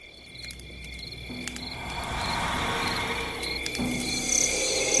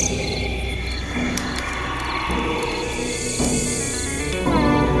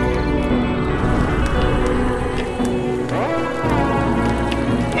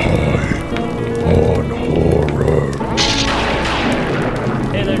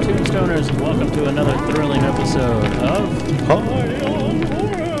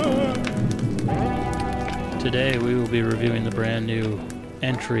be reviewing the brand new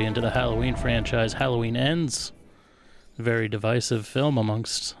entry into the Halloween franchise, Halloween Ends. Very divisive film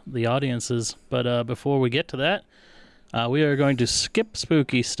amongst the audiences. But before we get to that, we are going to skip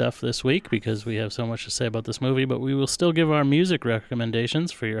spooky stuff this week because we have so much to say about this movie, but we will still give our music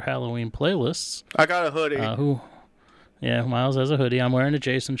recommendations for your Halloween playlists. I got a hoodie. Yeah, Miles has a hoodie. I'm wearing a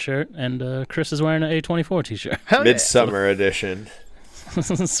Jason shirt, and Chris is wearing an A24 t-shirt. Midsummer edition.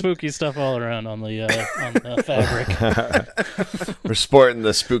 Spooky stuff all around on the fabric. We're sporting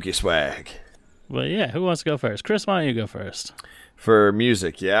the spooky swag. But yeah, who wants to go first? Chris, why don't you go first? For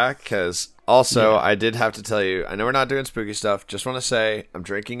music, yeah? Because also, I did have to tell you, I know we're not doing spooky stuff. Just want to say, I'm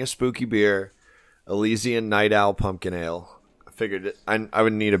drinking a spooky beer, Elysian Night Owl Pumpkin Ale. I figured I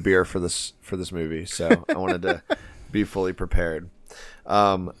would need a beer for this movie, so I wanted to be fully prepared.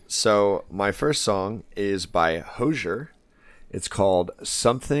 So my first song is by Hozier. It's called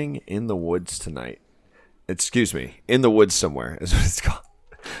Something in the Woods Tonight. Excuse me, In the Woods Somewhere is what it's called.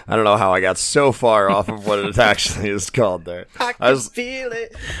 I don't know how I got so far off of what it actually is called there. I can feel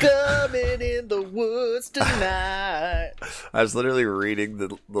it coming in the woods tonight. I was literally reading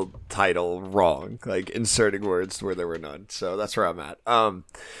the title wrong, like inserting words where there were none. So that's where I'm at.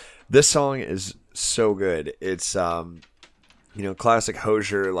 This song is so good. It's classic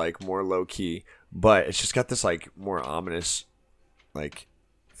Hozier, like more low key, but it's just got this like more ominous like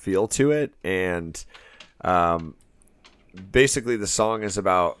feel to it. And basically the song is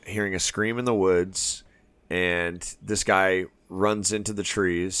about hearing a scream in the woods, and this guy runs into the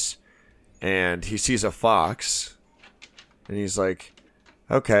trees and he sees a fox, and he's like,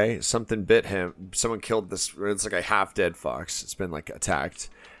 okay, something bit him. Someone killed this. It's like a half dead fox. It's been like attacked.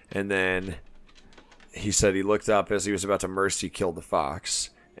 And then he said he looked up as he was about to mercy kill the fox,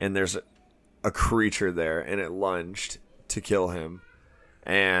 and there's a creature there, and it lunged to kill him.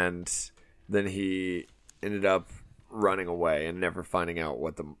 And then he ended up running away and never finding out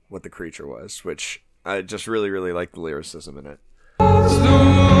what the creature was, which I just really, really like the lyricism in it.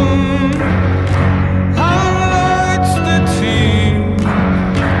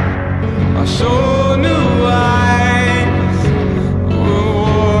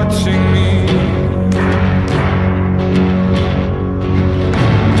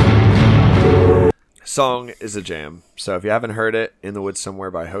 Song is a jam. So if you haven't heard it, In the Woods Somewhere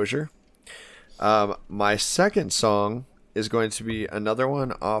by Hozier. My second song is going to be another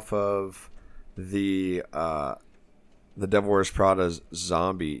one off of the Devil Wears Prada's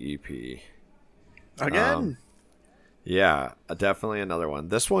Zombie EP. Again? Yeah, definitely another one.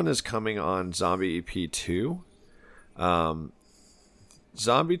 This one is coming on Zombie EP 2.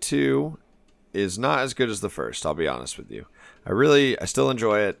 Zombie 2 is not as good as the first, I'll be honest with you. I still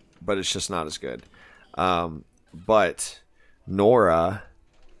enjoy it, but it's just not as good. But Nora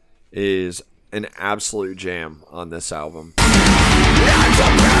is an absolute jam on this album.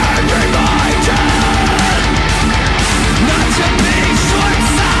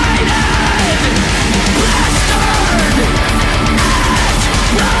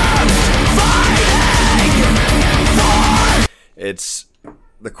 It's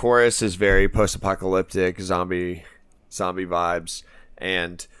the chorus is very post-apocalyptic zombie vibes,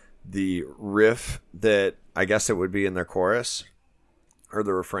 and the riff that I guess it would be in their chorus or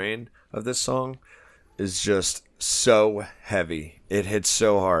the refrain of this song is just so heavy. It hits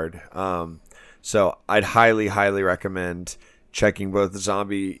so hard. So I'd highly, highly recommend checking both the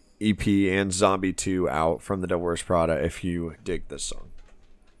Zombie EP and Zombie 2 out from the Devil Wears Prada if you dig this song.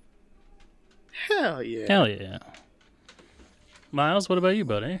 Hell yeah. Hell yeah. Miles, what about you,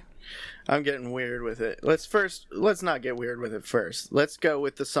 buddy? I'm getting weird with it. Let's not get weird with it first. Let's go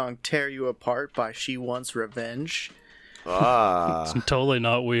with the song Tear You Apart by She Wants Revenge. It's totally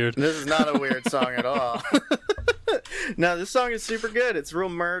not weird. This is not a weird song at all. No, this song is super good. It's real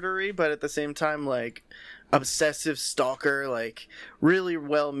murdery, but at the same time, like, obsessive stalker, like, really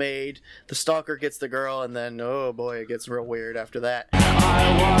well made. The stalker gets the girl, and then, oh boy, it gets real weird after that.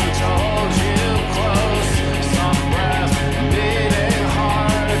 I want to hold you close, some breath beating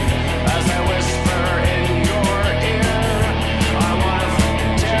hard, as I whisper in your ear, I want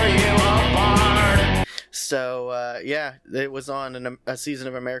to tear you apart. So, yeah, it was on a season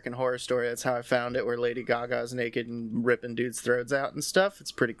of American Horror Story. That's how I found it, where Lady Gaga's naked and ripping dudes' throats out and stuff.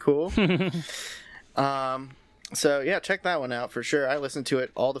 It's pretty cool. So, yeah, check that one out for sure. I listen to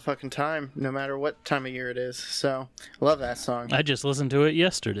it all the fucking time, no matter what time of year it is. So, love that song. I just listened to it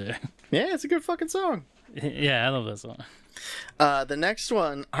yesterday. Yeah, it's a good fucking song. Yeah, I love that song. The next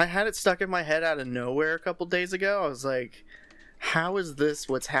one, I had it stuck in my head out of nowhere a couple days ago. I was like, how is this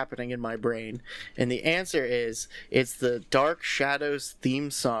what's happening in my brain? And the answer is, it's the Dark Shadows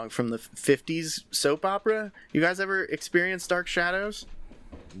theme song from the 50s soap opera. You guys ever experienced Dark Shadows?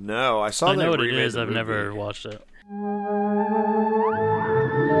 No, I saw I they know what it remade is. the I've never movie. watched it.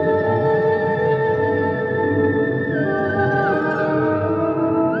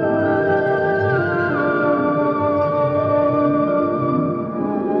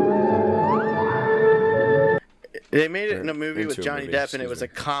 They made it in a Or movie with into a Johnny movie, Depp, and it excuse was me. a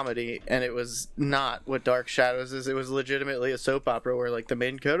comedy, and it was not what Dark Shadows is. It was legitimately a soap opera where, like, the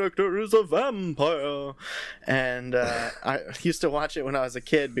main character is a vampire. And I used to watch it when I was a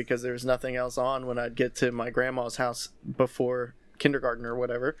kid because there was nothing else on when I'd get to my grandma's house before kindergarten or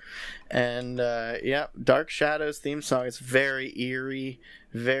whatever. And yeah, Dark Shadows theme song. It's very eerie,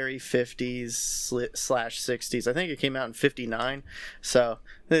 very 50s slash 60s. I think it came out in 59, so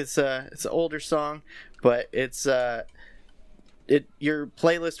it's an older song, but it's your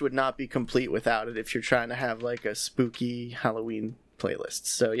playlist would not be complete without it if you're trying to have like a spooky Halloween playlist.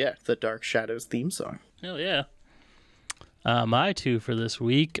 So yeah, the Dark Shadows theme song. Hell yeah. My two for this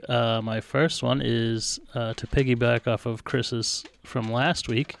week. My first one is to piggyback off of Chris's from last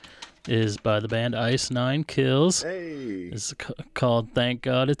week, is by the band Ice Nine Kills. Hey. It's called "Thank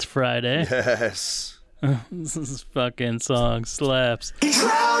God It's Friday." Yes. This fucking song slaps.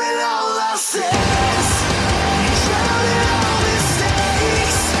 Drowning all our sins, drowning all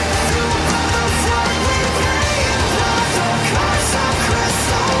mistakes. You motherfuck, we pay above the curse of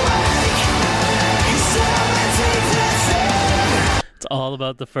Crystal Lake. You still take this in. It's all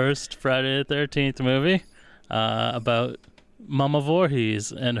about the first Friday the 13th movie, about Mama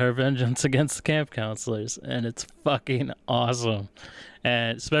Voorhees and her vengeance against the camp counselors, and it's fucking awesome.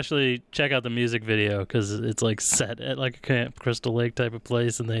 And especially check out the music video because it's like set at like a Camp Crystal Lake type of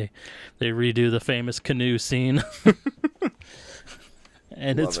place, and they redo the famous canoe scene.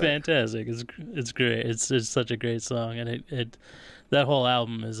 And Love it's it. fantastic. It's great. It's such a great song, and it that whole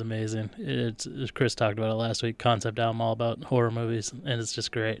album is amazing. It's as Chris talked about it last week, concept album all about horror movies, and it's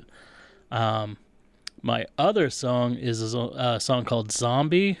just great. My other song is a song called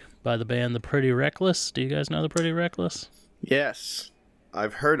 "Zombie" by the band The Pretty Reckless. Do you guys know The Pretty Reckless? Yes.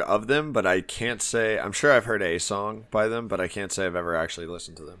 I've heard of them, but I can't say. I'm sure I've heard a song by them, but I can't say I've ever actually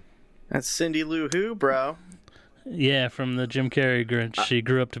listened to them. That's Cindy Lou Who, bro. Yeah, from the Jim Carrey Grinch. She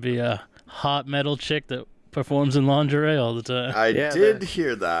grew up to be a hot metal chick that performs in lingerie all the time. I Yeah, did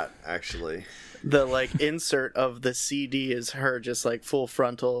hear that, actually. The like insert of the CD is her just like full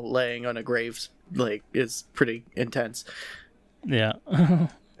frontal laying on a grave, like is pretty intense. Yeah.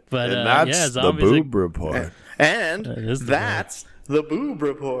 But And that's yeah, the Zombies. boob report. And That is the that's the boob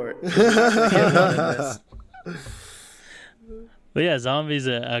report. But yeah, Zombies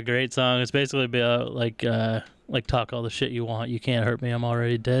a great song. It's basically about like talk all the shit you want. You can't hurt me. I'm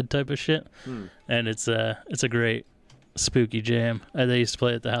already dead type of shit. And it's a great spooky jam. They used to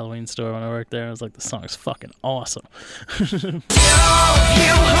play at the Halloween store when I worked there. And I was like, the song's fucking awesome. You who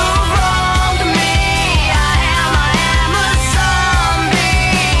wronged me, I am a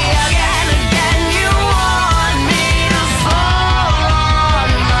zombie. Again, you want me to fall on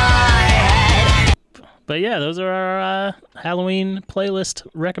my head. But yeah, those are our Halloween playlist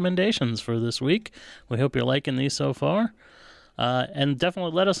recommendations for this week. We hope you're liking these so far. And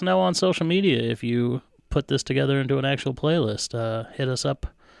definitely let us know on social media if you put this together into an actual playlist. Hit us up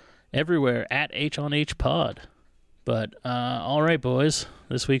everywhere at H Pod. But all right, boys,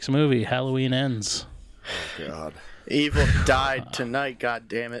 this week's movie, Halloween Ends. God. Evil died tonight. God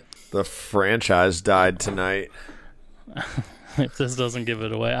damn it. The franchise died tonight. If this doesn't give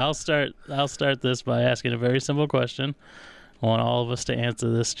it away, I'll start this by asking a very simple question. I want all of us to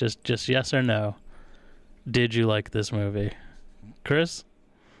answer this just yes or no. Did you like this movie? Chris?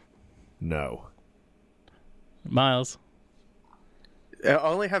 No. Miles? I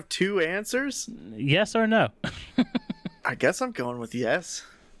only have two answers. Yes or no? I guess I'm going with yes.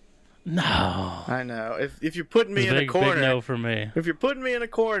 No. I know. If you're putting me It's in a big corner, no for me. if you're putting me in a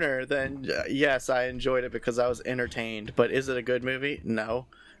corner, then yes, I enjoyed it because I was entertained. But is it a good movie? No.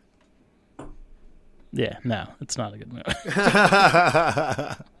 Yeah, no, it's not a good movie.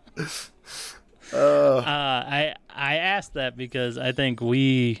 I asked that because I think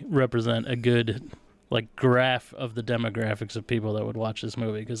we represent a good like graph of the demographics of people that would watch this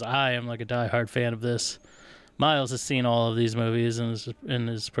movie, because I am like a diehard fan of this. Miles has seen all of these movies and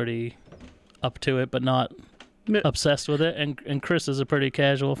is pretty up to it, but not obsessed with it. And Chris is a pretty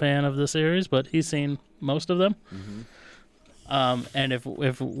casual fan of the series, but he's seen most of them. And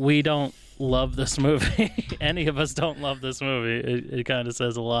if we don't love this movie, any of us don't love this movie, it kind of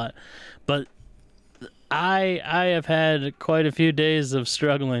says a lot. But I have had quite a few days of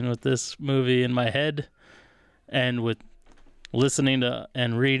struggling with this movie in my head, and with listening to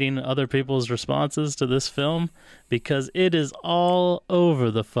and reading other people's responses to this film, because it is all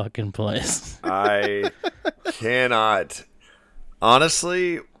over the fucking place. I cannot.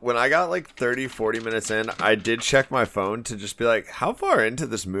 Honestly, when I got like 30, 40 minutes in, I did check my phone to just be like, how far into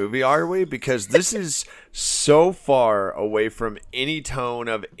this movie are we? Because this is so far away from any tone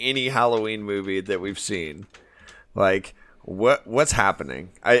of any Halloween movie that we've seen. Like, what's happening?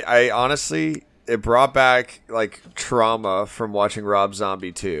 I honestly, it brought back like trauma from watching Rob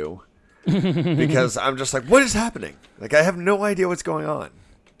Zombie 2. Because I'm just like, what is happening? Like, I have no idea what's going on.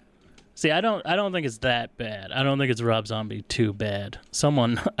 See, I don't think it's that bad. I don't think it's Rob Zombie too bad.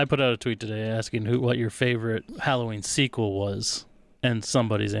 I put out a tweet today asking what your favorite Halloween sequel was, and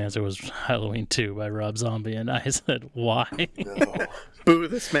somebody's answer was Halloween 2 by Rob Zombie, and I said, why? No. Boo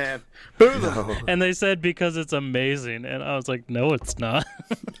this man. Boo them. And they said because it's amazing, and I was like, no, it's not.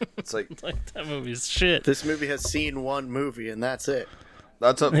 It's like That movie's shit. This movie has seen one movie, and that's it.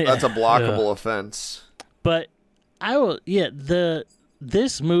 that's a blockable offense. But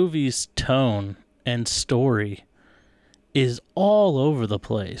this movie's tone and story is all over the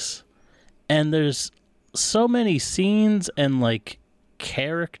place. And there's so many scenes and like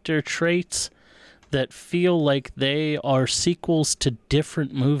character traits that feel like they are sequels to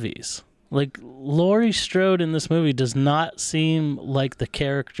different movies. Like Laurie Strode in this movie does not seem like the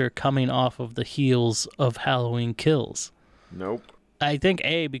character coming off of the heels of Halloween Kills. Nope. I think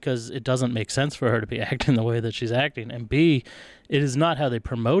A, because it doesn't make sense for her to be acting the way that she's acting, and B, it is not how they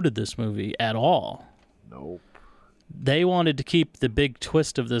promoted this movie at all. Nope. They wanted to keep the big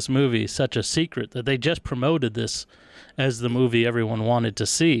twist of this movie such a secret that they just promoted this as the movie everyone wanted to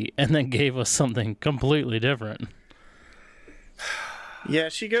see, and then gave us something completely different. Yeah,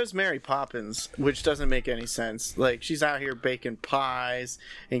 she goes Mary Poppins, which doesn't make any sense. Like, she's out here baking pies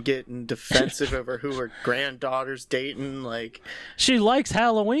and getting defensive over who her granddaughter's dating. Like, She likes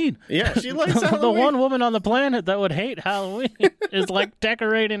Halloween. yeah, she likes Halloween. The one woman on the planet that would hate Halloween is like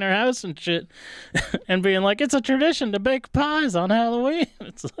decorating her house and shit and being like, it's a tradition to bake pies on Halloween.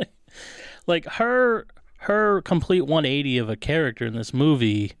 It's like her complete 180 of a character in this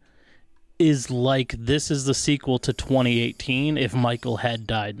movie is like, this is the sequel to 2018 if Michael had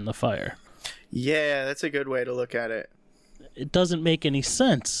died in the fire. Yeah, that's a good way to look at it. It doesn't make any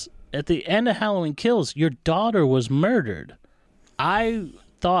sense. At the end of Halloween Kills, your daughter was murdered. I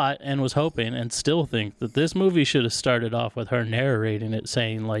thought and was hoping and still think that this movie should have started off with her narrating it,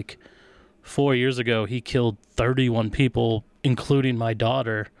 saying like, 4 years ago he killed 31 people, including my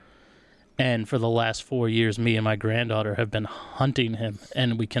daughter, and for the last 4 years me and my granddaughter have been hunting him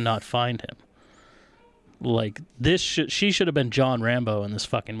and we cannot find him. Like, she should have been John Rambo in this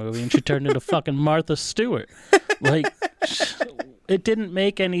fucking movie, and she turned into fucking Martha Stewart. Like, it didn't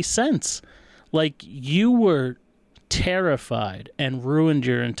make any sense. Like, you were terrified and ruined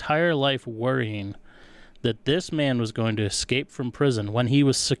your entire life worrying that this man was going to escape from prison when he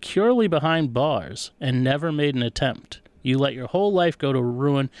was securely behind bars and never made an attempt. You let your whole life go to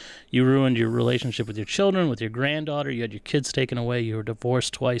ruin. You ruined your relationship with your children, with your granddaughter. You had your kids taken away. You were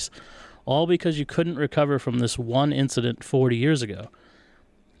divorced twice. All because you couldn't recover from this one incident 40 years ago.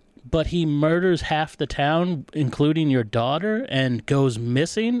 But he murders half the town, including your daughter, and goes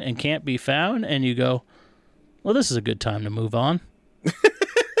missing and can't be found. And you go, well, this is a good time to move on.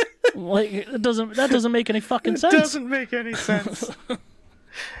 Like, that doesn't make any fucking sense. It doesn't make any sense.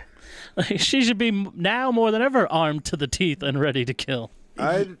 Like, she should be now more than ever armed to the teeth and ready to kill.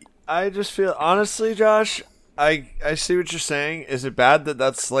 I just feel, honestly, Josh, I see what you're saying. Is it bad that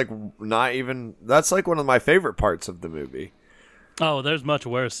that's like not even, that's like one of my favorite parts of the movie? Oh, there's much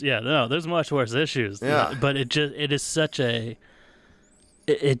worse. Yeah, no, there's much worse issues. Yeah. But it is such a,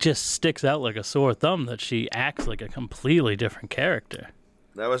 it just sticks out like a sore thumb that she acts like a completely different character.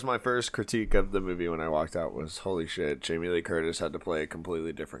 That was my first critique of the movie when I walked out, was holy shit, Jamie Lee Curtis had to play a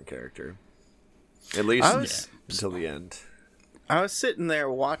completely different character. At least until the end. I was sitting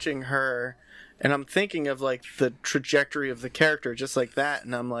there watching her, and I'm thinking of like the trajectory of the character just like that,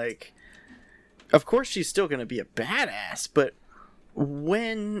 and I'm like, of course she's still going to be a badass, but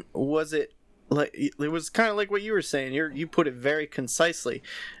when was it, like, it was kind of like what you were saying, you put it very concisely.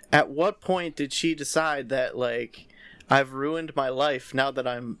 At what point did she decide that, like, I've ruined my life now that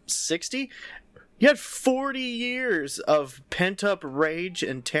I'm 60? You had 40 years of pent-up rage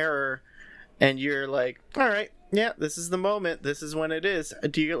and terror, and you're like, all right, Yeah, this is the moment. This is when it is.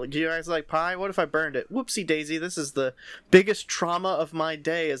 Do you guys like pie? What if I burned it? Whoopsie daisy. This is the biggest trauma of my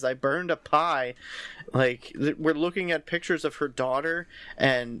day as I burned a pie. Like, we're looking at pictures of her daughter,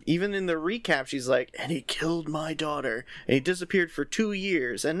 and even in the recap, she's like, and he killed my daughter, and he disappeared for 2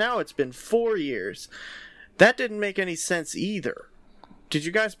 years, and now it's been 4 years. That didn't make any sense either. Did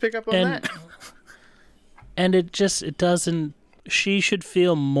you guys pick up on that? And it doesn't... She should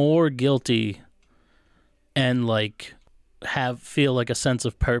feel more guilty and like feel like a sense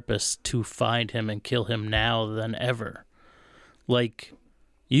of purpose to find him and kill him now than ever. Like,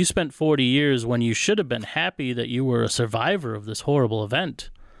 you spent 40 years when you should have been happy that you were a survivor of this horrible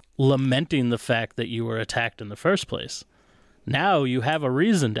event, lamenting the fact that you were attacked in the first place. Now you have a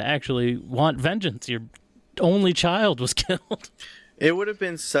reason to actually want vengeance. Your only child was killed. It would have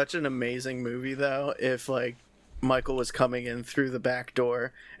been such an amazing movie, though, if, like, Michael was coming in through the back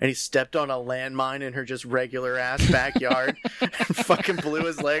door and he stepped on a landmine in her just regular ass backyard and fucking blew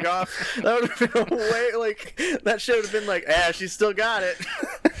his leg off. That would have been a way, like, that should have been like, she still got it.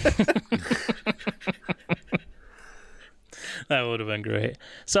 That would have been great.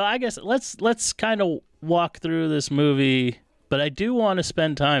 So I guess let's kind of walk through this movie, but I do want to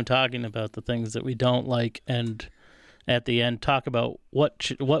spend time talking about the things that we don't like, and at the end talk about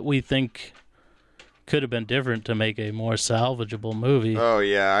what we think could have been different to make a more salvageable movie. Oh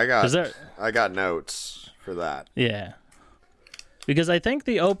yeah, I got notes for that. Yeah. Because I think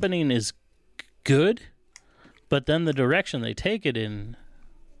the opening is good, but then the direction they take it in,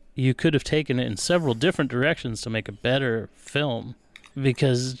 you could have taken it in several different directions to make a better film.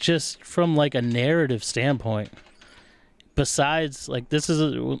 Because just from like a narrative standpoint, besides, like, this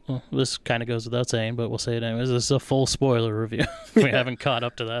kind of goes without saying, but we'll say it anyways. This is a full spoiler review. We haven't caught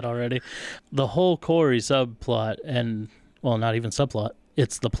up to that already. The whole Corey subplot, and, well, not even subplot,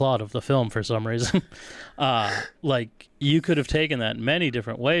 it's the plot of the film for some reason. Like, you could have taken that in many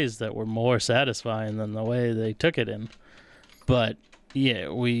different ways that were more satisfying than the way they took it in. But, yeah,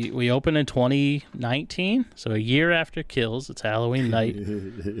 we open in 2019, so a year after Kills. It's Halloween night.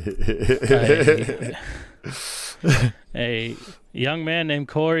 A young man named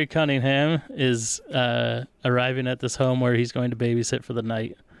Corey Cunningham is arriving at this home where he's going to babysit for the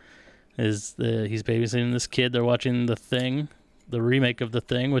night. He's babysitting this kid. They're watching The Thing, the remake of The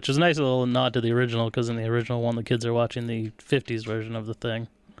Thing, which is a nice little nod to the original, because in the original one, the kids are watching the 50s version of The Thing.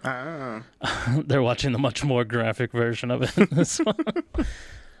 They're watching the much more graphic version of it in this one.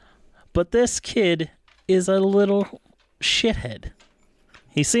 But this kid is a little shithead.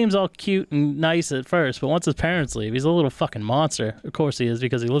 He seems all cute and nice at first, but once his parents leave, he's a little fucking monster. Of course he is,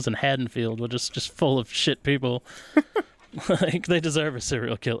 because he lives in Haddonfield, which is just full of shit people. Like, they deserve a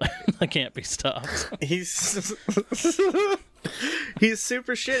serial killer. That can't be stopped. He's super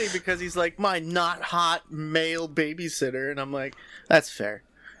shitty because he's like, my not hot male babysitter, and I'm like, that's fair.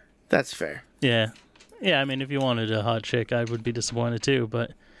 That's fair. Yeah. Yeah, I mean, if you wanted a hot chick, I would be disappointed too,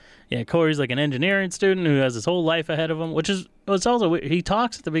 but... Yeah, Corey's like an engineering student who has his whole life ahead of him, which is, it's also weird. He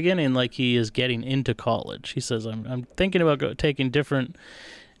talks at the beginning like he is getting into college. He says, I'm thinking about taking different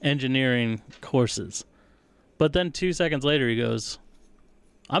engineering courses. But then 2 seconds later, he goes,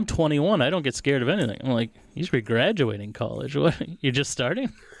 I'm 21. I don't get scared of anything. I'm like, you should be graduating college. What? You're just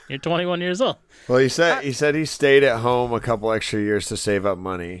starting? You're 21 years old. Well, he said he stayed at home a couple extra years to save up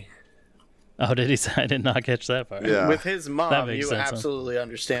money. Oh, did he say? I did not catch that part. Yeah. With his mom, you sense, absolutely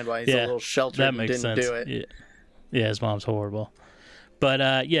understand why he's a little sheltered and didn't do it. Yeah, his mom's horrible.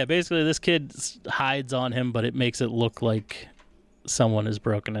 But, yeah, basically this kid hides on him, but it makes it look like someone has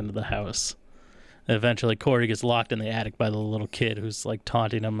broken into the house. Eventually, Corey gets locked in the attic by the little kid who's, like,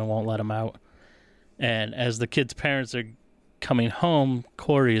 taunting him and won't let him out. And as the kid's parents are coming home,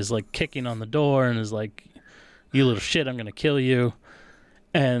 Corey is, like, kicking on the door and is like, you little shit, I'm going to kill you.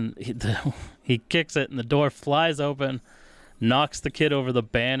 And he kicks it, and the door flies open, knocks the kid over the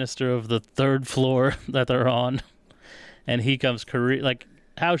banister of the third floor that they're on, and he comes like,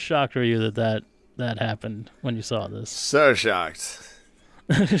 how shocked were you that happened when you saw this? So shocked.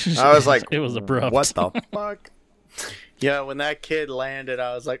 I was like, it was abrupt. What the fuck? Yeah, when that kid landed,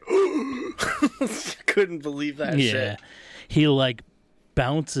 I was like, couldn't believe that shit. He like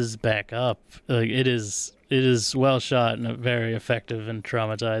bounces back up. Like, it is well shot and very effective and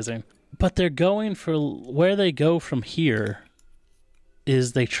traumatizing. But they're going for where they go from here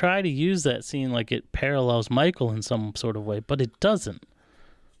is they try to use that scene like it parallels Michael in some sort of way, but it doesn't.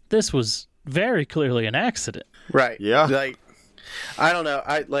 This was very clearly an accident. Right. Yeah. Like, I don't know.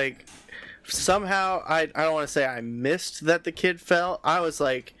 I don't want to say I missed that the kid fell. I was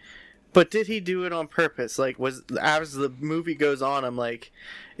like, But did he do it on purpose? Like, was as the movie goes on, I'm like,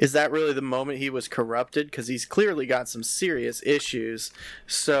 is that really the moment he was corrupted? Because he's clearly got some serious issues.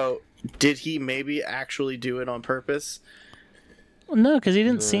 So, did he maybe actually do it on purpose? Well, no, because he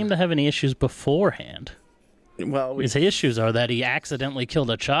didn't seem to have any issues beforehand. Well, His issues are that he accidentally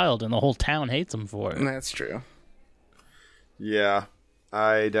killed a child and the whole town hates him for it. that's true. Yeah,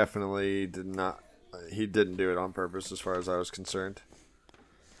 I definitely did not. He didn't do it on purpose, as far as I was concerned.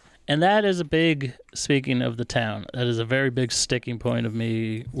 And that is a big, speaking of the town, that is a very big sticking point of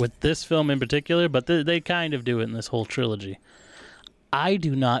me with this film in particular, but they kind of do it in this whole trilogy. I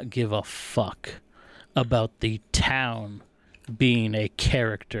do not give a fuck about the town being a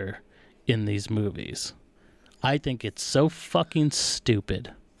character in these movies. I think it's so fucking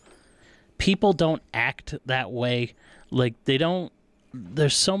stupid. People don't act that way. Like, they don't.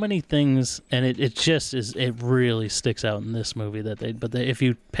 There's so many things, and it just is. It really sticks out in this movie that if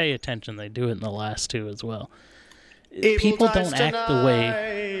you pay attention, they do it in the last two as well. People don't act the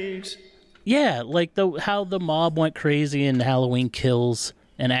way. Yeah, like how the mob went crazy in Halloween Kills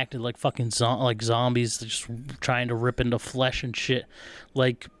and acted like fucking like zombies, just trying to rip into flesh and shit.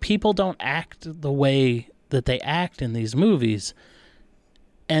 Like, people don't act the way that they act in these movies,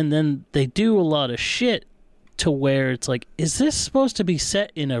 and then they do a lot of shit to where it's like, is this supposed to be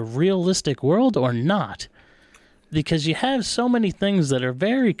set in a realistic world or not? Because you have so many things that are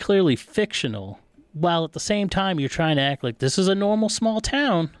very clearly fictional, while at the same time you're trying to act like this is a normal small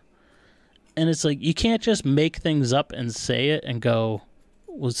town. And it's like, you can't just make things up and say it and go,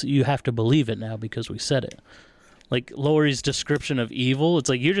 well, you have to believe it now because we said it. Like Laurie's description of evil, it's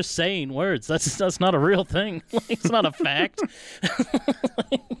like, you're just saying words. That's not a real thing. Like, it's not a fact.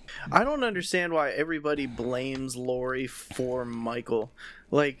 I don't understand why everybody blames Laurie for Michael.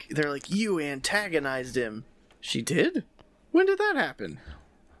 Like, they're like, you antagonized him. She did? When did that happen?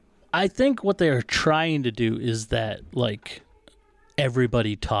 I think what they're trying to do is that, like,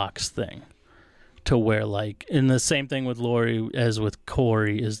 everybody talks thing. To where, like, in the same thing with Laurie as with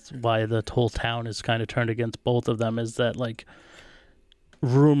Corey, is why the whole town is kind of turned against both of them, is that, like,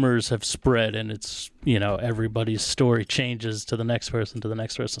 rumors have spread and it's, you know, everybody's story changes to the next person to the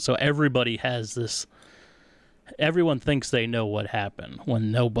next person. So everybody has this, everyone thinks they know what happened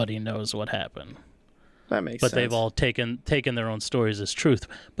when nobody knows what happened. That makes sense. But they've all taken their own stories as truth.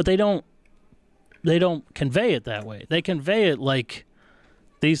 But they don't convey it that way. They convey it like,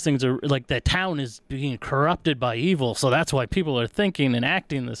 these things are like, the town is being corrupted by evil, so that's why people are thinking and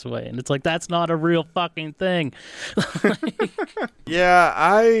acting this way. And it's like, that's not a real fucking thing. Yeah,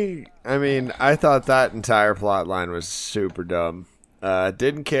 I mean, I thought that entire plot line was super dumb.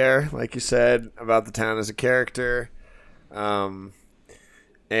 Didn't care, like you said, about the town as a character. And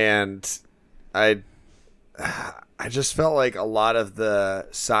I just felt like a lot of the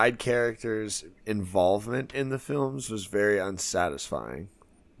side characters' involvement in the films was very unsatisfying.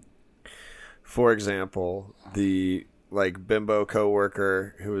 For example, the like bimbo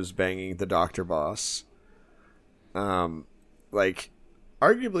coworker who was banging the doctor boss, like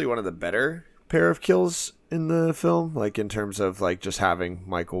arguably one of the better pair of kills in the film, like in terms of like just having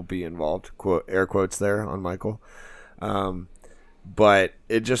Michael be involved, quote air quotes there on Michael, but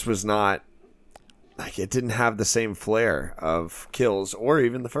it just was not like, it didn't have the same flair of Kills or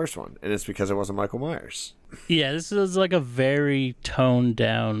even the first one, and it's because it wasn't Michael Myers. Yeah, this is like a very toned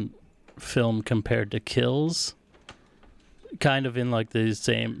down film compared to Kills, kind of in like the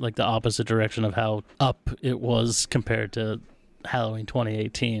same, like the opposite direction of how up it was compared to Halloween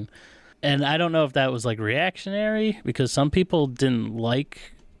 2018. And I don't know if that was like reactionary, because some people didn't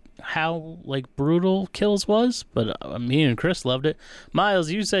like how like brutal Kills was, but me and Chris loved it.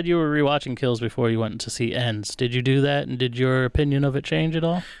 Miles, you said you were rewatching Kills before you went to see Ends. Did you do that, and did your opinion of it change at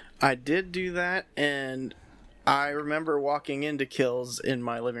all? I did do that, and I remember walking into Kills in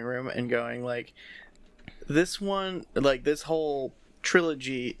my living room and going like, this one, like this whole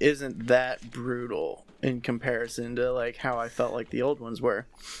trilogy isn't that brutal in comparison to like how I felt like the old ones were.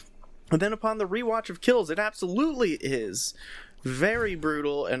 And then upon the rewatch of Kills, it absolutely is very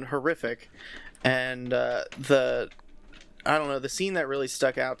brutal and horrific. And I don't know, the scene that really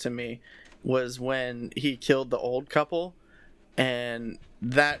stuck out to me was when he killed the old couple, and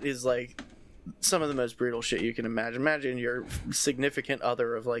that is like some of the most brutal shit you can imagine. Imagine your significant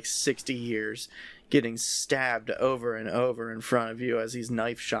other of like 60 years getting stabbed over and over in front of you as he's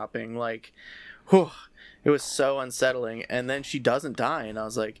knife shopping. Like, whew, it was so unsettling. And then she doesn't die, and I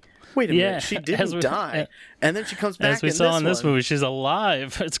was like, wait a minute, she didn't die. And then she comes back. As we saw in this movie, she's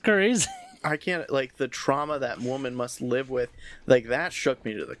alive. It's crazy. I can't, like, the trauma that woman must live with, like, that shook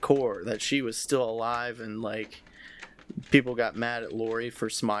me to the core, that she was still alive and, like, people got mad at Lori for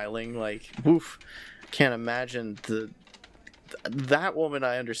smiling. Like, woof, can't imagine that woman.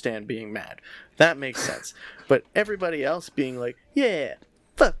 I understand being mad. That makes sense. But everybody else being like, yeah,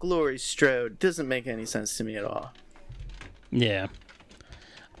 fuck Laurie Strode, doesn't make any sense to me at all. Yeah.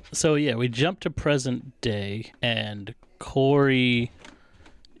 So, yeah, we jump to present day, and Corey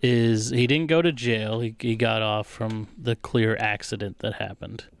he didn't go to jail. He got off from the clear accident that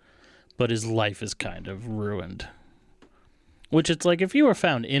happened. But his life is kind of ruined. Which it's like, if you were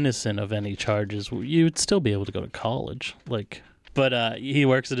found innocent of any charges, you'd still be able to go to college. But he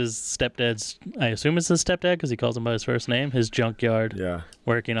works at his stepdad's, I assume it's his stepdad because he calls him by his first name, his junkyard,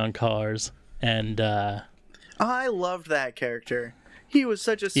 working on cars. And I loved that character. He was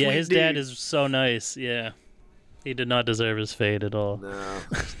such a sweet yeah, his dude. dad is so nice. Yeah. He did not deserve his fate at all. No.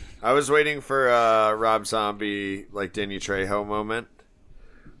 I was waiting for Rob Zombie, like Danny Trejo moment.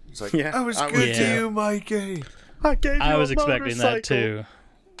 It's like, Yeah, I was I good was- to Yeah. you, Mikey. I gave you I a was expecting that motorcycle. too.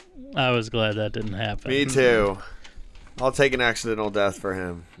 I was glad that didn't happen. Me too. I'll take an accidental death for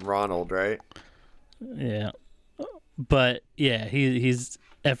him. Ronald, right? Yeah. But yeah, he's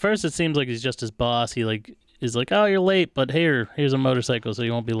at first it seems like he's just his boss. He is like, "Oh, you're late, but here's a motorcycle so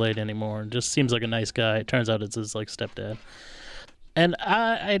you won't be late anymore." And just seems like a nice guy. It turns out it's his stepdad. And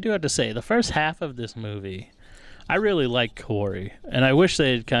I do have to say, the first half of this movie, I really like Corey, and I wish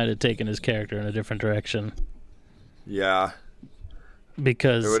they had kind of taken his character in a different direction Yeah.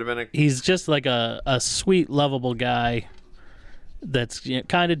 because There would have been he's just like a sweet, lovable guy that's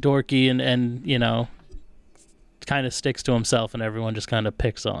kind of dorky and kind of sticks to himself and everyone just kind of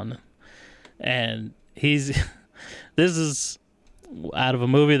picks on. And this is out of a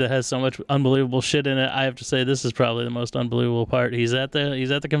movie that has so much unbelievable shit in it. I have to say this is probably the most unbelievable part. He's at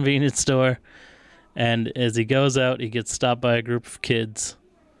the convenience store, and as he goes out, he gets stopped by a group of kids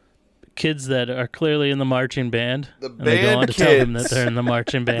that are clearly in the marching band. The And they go on band to tell him that kids. they're in the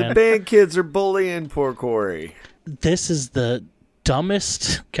marching The band. band kids are bullying poor Corey. This is the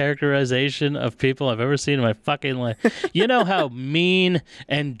dumbest characterization of people I've ever seen in my fucking life. You know how mean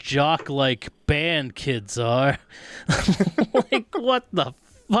and jock-like band kids are? Like, what the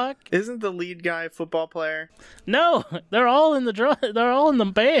fuck? Isn't the lead guy a football player? No, they're all in they're all in the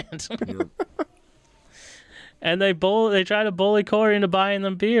band. And they try to bully Corey into buying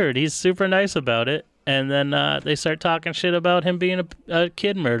them beer, and he's super nice about it. And then they start talking shit about him being a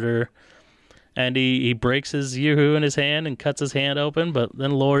kid murderer. And he breaks his yoo-hoo in his hand and cuts his hand open, but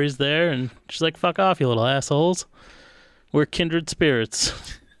then Laurie's there, and she's like, fuck off, you little assholes. We're kindred spirits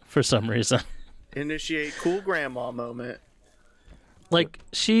for some reason. Initiate cool grandma moment. Like,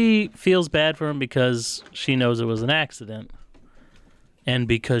 she feels bad for him because she knows it was an accident. And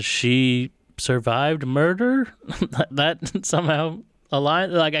because she survived murder, that somehow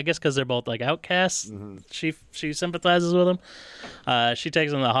aligned. Like, I guess because they're both, like, outcasts, she sympathizes with him. She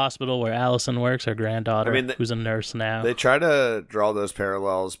takes him to the hospital where Allison works, her granddaughter, who's a nurse now. They try to draw those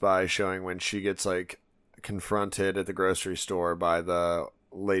parallels by showing when she gets confronted at the grocery store by the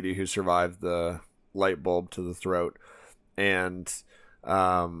lady who survived the light bulb to the throat, and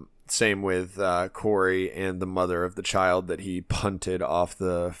same with Corey and the mother of the child that he punted off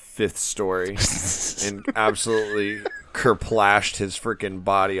the 5th story and absolutely kerplashed his freaking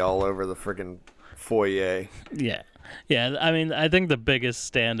body all over the freaking foyer. Yeah. Yeah, I mean, I think the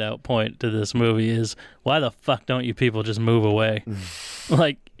biggest standout point to this movie is, why the fuck don't you people just move away?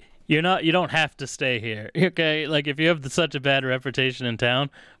 Like, you don't have to stay here, okay? Like, if you have such a bad reputation in town,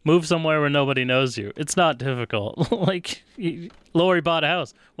 move somewhere where nobody knows you. It's not difficult. Like, Lori bought a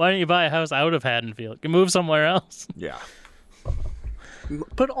house. Why don't you buy a house out of Haddonfield? You move somewhere else. Yeah.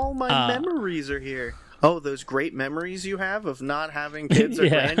 But all my memories are here. Oh, those great memories you have of not having kids or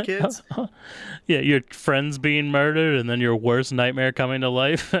Yeah. grandkids? Yeah, your friends being murdered and then your worst nightmare coming to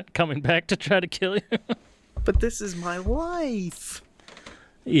life, coming back to try to kill you. But this is my life.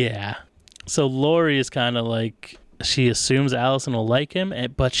 Yeah. So Lori is kind of like, she assumes Allison will like him,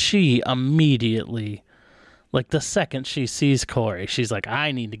 but she immediately, like the second she sees Corey, she's like,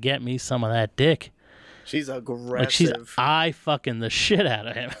 I need to get me some of that dick. She's aggressive. Like, she's fucking the shit out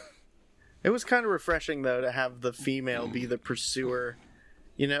of him. It was kind of refreshing, though, to have the female be the pursuer.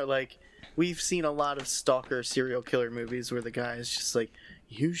 You know, like, we've seen a lot of stalker serial killer movies where the guy is just like,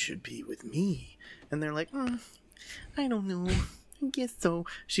 you should be with me. And they're like, I don't know. I guess so.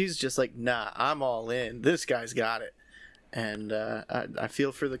 She's just like, nah, I'm all in. This guy's got it. And I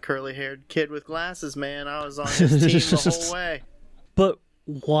feel for the curly-haired kid with glasses, man. I was on his team the whole way. But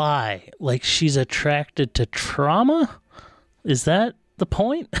why? Like, she's attracted to trauma? Is that the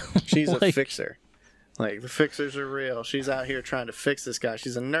point? She's a Like, fixer. Like, the fixers are real. She's out here trying to fix this guy.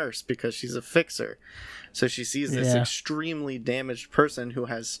 She's a nurse because she's a fixer. So she sees this extremely damaged person who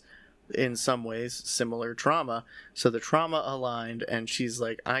has, in some ways, similar trauma. So the trauma aligned, and she's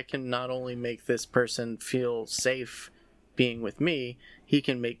like, I can not only make this person feel safe being with me, he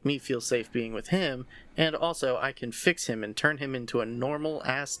can make me feel safe being with him, and also I can fix him and turn him into a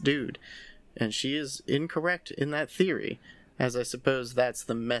normal-ass dude. And she is incorrect in that theory, as I suppose that's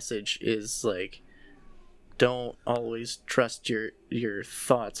the message, is like, don't always trust your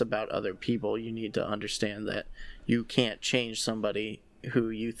thoughts about other people. You need to understand that you can't change somebody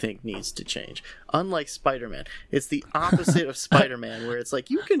who you think needs to change. Unlike Spider-Man. It's the opposite of Spider-Man, where it's like,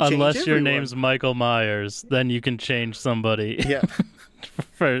 you can change Unless your everyone. name's Michael Myers, then you can change somebody. Yeah.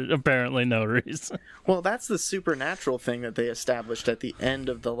 For apparently no reason. Well, that's the supernatural thing that they established at the end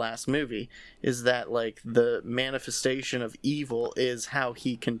of the last movie, is that, like, the manifestation of evil is how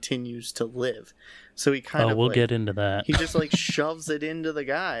he continues to live. So he kind of, we'll like, get into that. he just, like, shoves it into the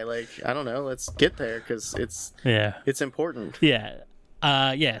guy. Like, I don't know, let's get there, because it's important. Yeah.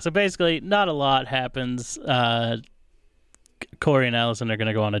 So basically, not a lot happens. Corey and Allison are going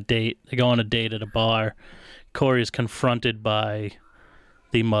to go on a date. They go on a date at a bar. Corey is confronted by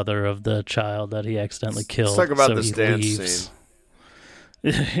the mother of the child that he accidentally killed. Let's talk about so this he dance leaves.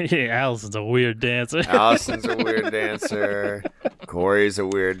 scene. Yeah, Allison's a weird dancer. Allison's a weird dancer. Corey's a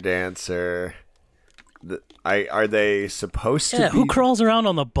weird dancer. Are they supposed to be? Who crawls around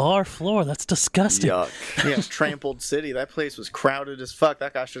on the bar floor? That's disgusting. Yuck. Yeah, Trampled City. That place was crowded as fuck.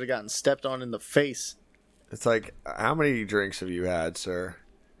 That guy should have gotten stepped on in the face. It's like, how many drinks have you had, sir?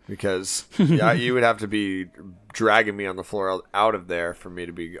 Because you would have to be dragging me on the floor out of there for me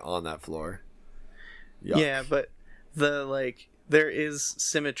to be on that floor. Yuck. Yeah, but there is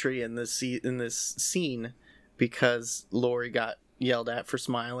symmetry in this scene, because Laurie got yelled at for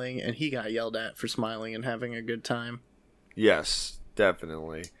smiling, and he got yelled at for smiling and having a good time. Yes,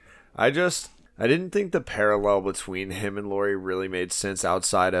 definitely. I didn't think the parallel between him and Laurie really made sense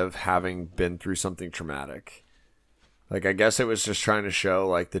outside of having been through something traumatic. Like, I guess it was just trying to show,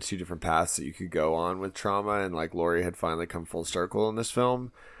 like, the two different paths that you could go on with trauma, and, like, Laurie had finally come full circle in this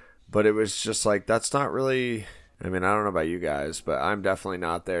film. But it was just, like, that's not really... I mean, I don't know about you guys, but I'm definitely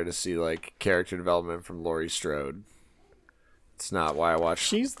not there to see, like, character development from Laurie Strode. It's not why I watch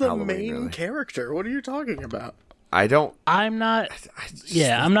She's the Halloween, main really. character. What are you talking about? I don't... I'm not...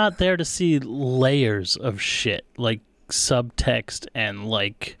 I'm not there to see layers of shit, like subtext and,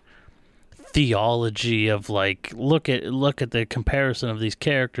 like, theology of, like, look at the comparison of these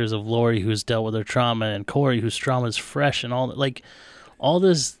characters of Laurie, who's dealt with her trauma, and Corey, whose trauma is fresh, and all that. Like, all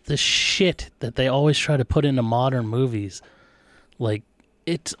this shit that they always try to put into modern movies. Like,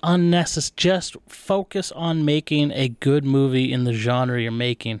 it's unnecessary. Just focus on making a good movie in the genre you're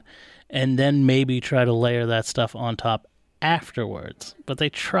making, and then maybe try to layer that stuff on top afterwards. But they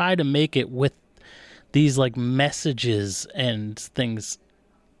try to make it with these, like, messages and things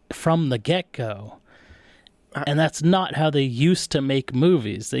from the get-go. And that's not how they used to make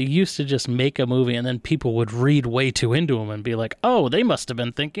movies. They used to just make a movie, and then people would read way too into them and be like, oh, they must have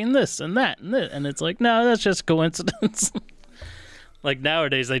been thinking this and that and this. And it's like, no, that's just coincidence. Like,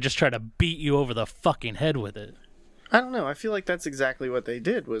 nowadays, they just try to beat you over the fucking head with it. I don't know. I feel like that's exactly what they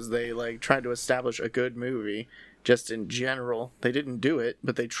did, was they, like, tried to establish a good movie just in general. They didn't do it,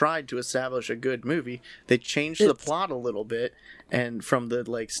 but they tried to establish a good movie. They changed the plot a little bit, and from the,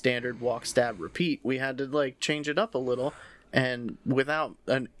 like, standard walk, stab, repeat, we had to, like, change it up a little, and without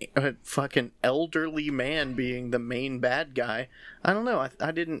a fucking elderly man being the main bad guy, I don't know.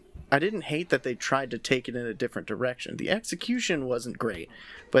 I didn't hate that they tried to take it in a different direction. The execution wasn't great,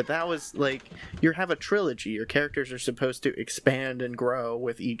 but that was, like, you have a trilogy. Your characters are supposed to expand and grow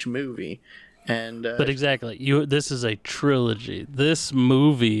with each movie. And but exactly, this is a trilogy. This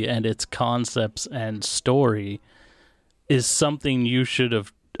movie and its concepts and story is something you should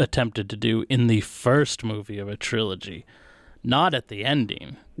have attempted to do in the first movie of a trilogy, not at the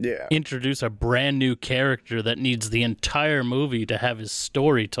ending. Yeah. Introduce a brand new character that needs the entire movie to have his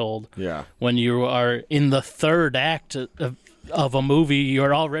story told. Yeah. When you are in the third act of a movie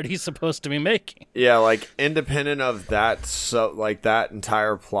you're already supposed to be making. Yeah, like, independent of that, so, like, that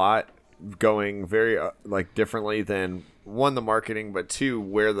entire plot going very, like, differently than, one, the marketing, but two,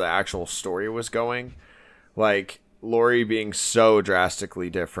 where the actual story was going. Like, Laurie being so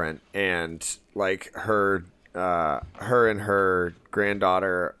drastically different, and, like, her and her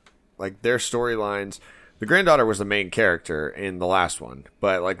granddaughter, like, their storylines. The granddaughter was the main character in the last one,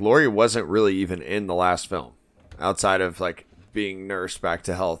 but, like, Laurie wasn't really even in the last film, outside of, like, being nursed back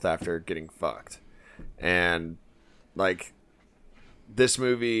to health after getting fucked. And, like, this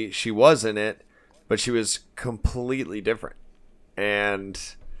movie, she was in it, but she was completely different. And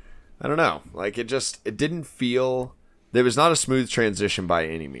I don't know, like it didn't feel, there was not a smooth transition by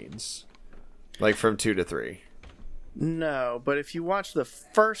any means, like from 2 to 3. No, but if you watch the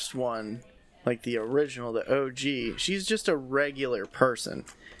first one, like the original, the OG, she's just a regular person,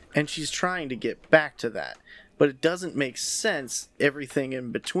 and she's trying to get back to that. But it doesn't make sense. Everything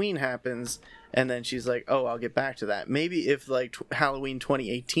in between happens, and then she's like, oh, I'll get back to that. Maybe if, like, Halloween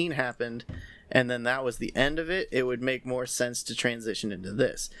 2018 happened, and then that was the end of it, it would make more sense to transition into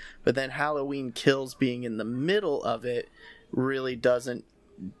this. But then Halloween Kills being in the middle of it really doesn't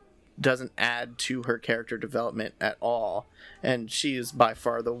add to her character development at all. And she is by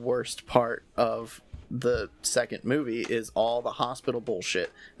far the worst part of the second movie, is all the hospital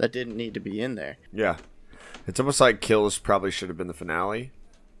bullshit that didn't need to be in there. Yeah. It's almost like Kills probably should have been the finale.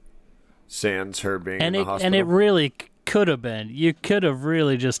 Sans her being in the hospital. And it really could have been. You could have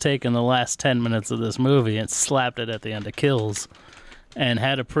really just taken the last 10 minutes of this movie and slapped it at the end of Kills and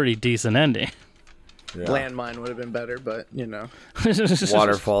had a pretty decent ending. Yeah. Landmine would have been better, but, you know.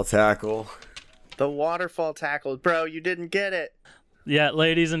 Waterfall tackle. The waterfall tackle. Bro, you didn't get it. Yeah,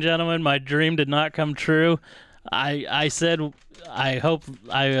 ladies and gentlemen, my dream did not come true. I said I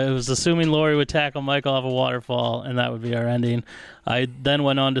was assuming Laurie would tackle Michael off a waterfall, and that would be our ending. I then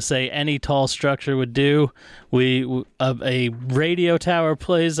went on to say any tall structure would do. A radio tower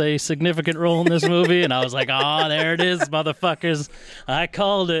plays a significant role in this movie, and I was like, there it is, motherfuckers. I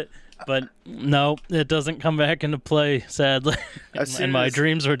called it. But no, it doesn't come back into play, sadly. And my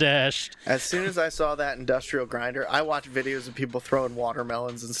dreams were dashed. As soon as I saw that industrial grinder, I watched videos of people throwing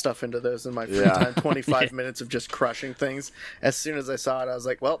watermelons and stuff into those in my free time. 25 minutes of just crushing things. As soon as I saw it, I was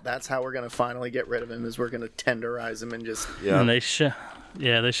like, well, that's how we're going to finally get rid of him, is we're going to tenderize him and just... Yeah. And they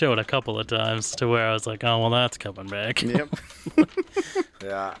show it a couple of times to where I was like, oh, well, that's coming back. Yep.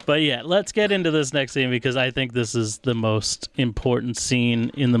 Yeah. But yeah, let's get into this next scene, because I think this is the most important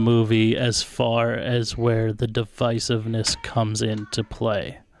scene in the movie as far as where the divisiveness comes into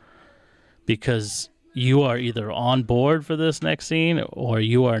play. Because you are either on board for this next scene or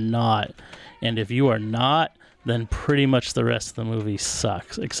you are not. And if you are not, then pretty much the rest of the movie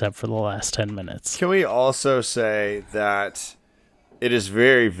sucks, except for the last 10 minutes. Can we also say that it is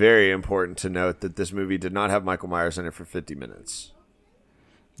very, very important to note that this movie did not have Michael Myers in it for 50 minutes.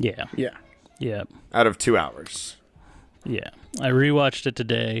 Yeah. Yeah. Yeah. Out of 2 hours. Yeah. I rewatched it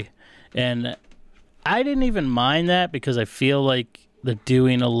today, and I didn't even mind that, because I feel like they're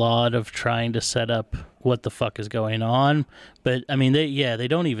doing a lot of trying to set up what the fuck is going on. But, I mean, they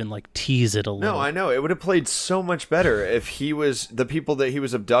don't even, like, tease it a little. No, I know. It would have played so much better if he was, the people that he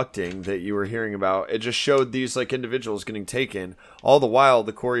was abducting that you were hearing about, it just showed these, like, individuals getting taken, all the while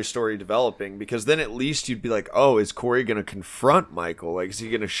the Corey story developing, because then at least you'd be like, oh, is Corey going to confront Michael? Like, is he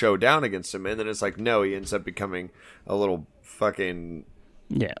going to show down against him? And then it's like, no, he ends up becoming a little fucking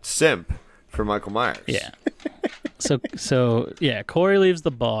simp for Michael Myers. Yeah. So yeah, Corey leaves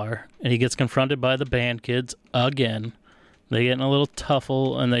the bar, and he gets confronted by the band kids again. They get in a little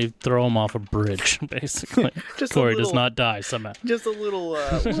tuffle, and they throw him off a bridge, basically. Corey does not die somehow. Just a little,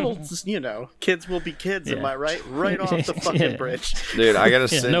 you know, kids will be kids, am I right? Right off the fucking bridge. Dude, I gotta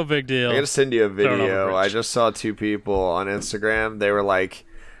send, no big deal. I gotta send you a video. I just saw 2 people on Instagram. They were like,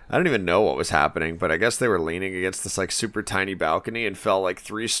 I don't even know what was happening, but I guess they were leaning against this like super tiny balcony and fell like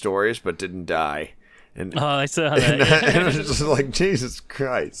 3 stories, but didn't die. And I saw that. And it was just like, Jesus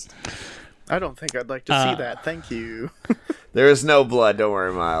Christ. I don't think I'd like to see that. Thank you. There was no blood. Don't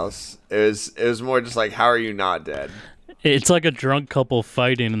worry, Miles. It was more just like, how are you not dead? It's like a drunk couple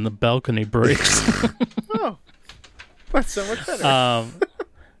fighting, and the balcony breaks. Oh, that's so much better.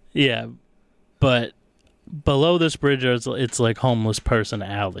 Yeah, but below this bridge, it's like homeless person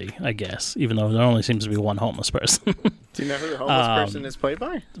alley, I guess, even though there only seems to be one homeless person. Do you know who the homeless person is played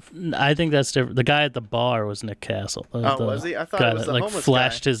by? I think that's different. The guy at the bar was Nick Castle. Was he? I thought it was the homeless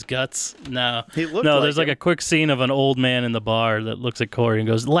flashed guy. His guts. No, he looked there's like like a quick scene of an old man in the bar that looks at Corey and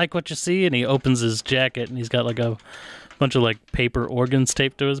goes, "Like what you see?" And he opens his jacket, and he's got like a bunch of like paper organs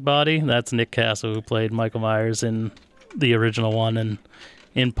taped to his body. That's Nick Castle, who played Michael Myers in the original one and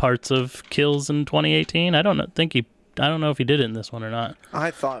in parts of Kills in 2018. I don't know if he did it in this one or not. I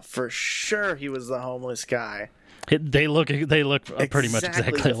thought for sure he was the homeless guy. They look pretty much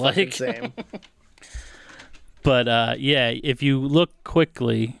exactly alike. Same. But yeah, if you look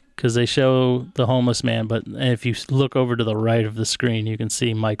quickly, because they show the homeless man, but if you look over to the right of the screen, you can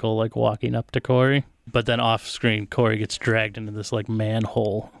see Michael like walking up to Corey. But then off screen, Corey gets dragged into this like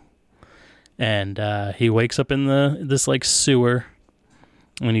manhole, and he wakes up in this like sewer.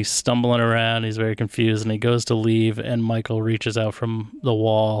 And he's stumbling around. He's very confused, and he goes to leave, and Michael reaches out from the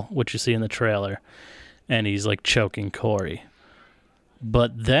wall, which you see in the trailer, and he's like choking Corey.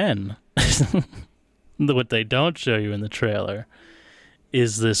 But then, what they don't show you in the trailer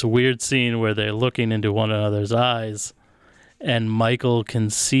is this weird scene where they're looking into one another's eyes, and Michael can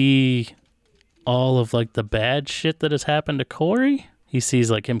see all of like the bad shit that has happened to Corey. He sees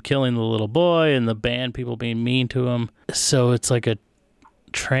like him killing the little boy and the band people being mean to him. So it's like a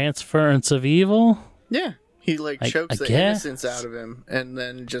transference of evil. Yeah. He like chokes I the guess. innocence out of him and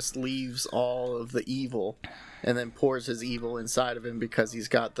then just leaves all of the evil and then pours his evil inside of him because he's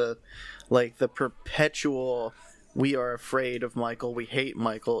got the perpetual we are afraid of Michael, we hate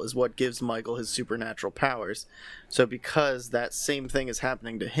Michael is what gives Michael his supernatural powers. So because that same thing is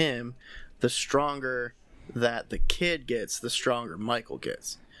happening to him, the stronger that the kid gets, the stronger Michael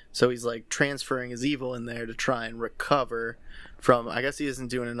gets. So he's like transferring his evil in there to try and recover from, I guess he isn't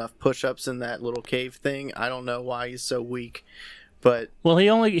doing enough push-ups in that little cave thing. I don't know why he's so weak, but Well,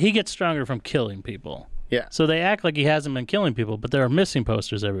 he gets stronger from killing people. yeah. So they act like he hasn't been killing people, but there are missing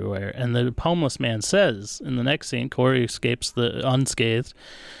posters everywhere. And the homeless man says in the next scene, Corey escapes the unscathed,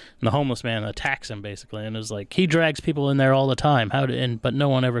 and the homeless man attacks him basically, and is like, he drags people in there all the time. But no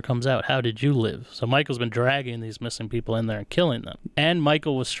one ever comes out. How did you live? So Michael's been dragging these missing people in there and killing them. And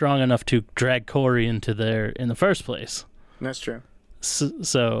Michael was strong enough to drag Corey into there in the first place. That's true.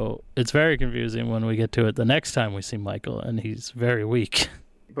 So it's very confusing when we get to it the next time we see Michael, and he's very weak.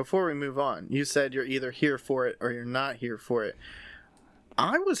 Before we move on, you said you're either here for it or you're not here for it.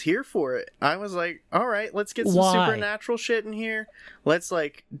 I was here for it. I was like, all right, let's get some Why? supernatural shit in here. Let's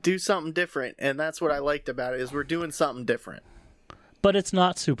like do something different. And that's what I liked about it is we're doing something different. But it's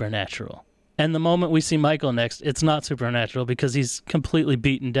not supernatural. And the moment we see Michael next, it's not supernatural because he's completely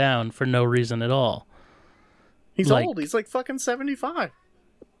beaten down for no reason at all. He's Like- old. He's like fucking 75.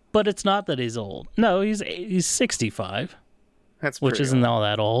 But it's not that he's old. No, he's 65, That's which pretty isn't old. all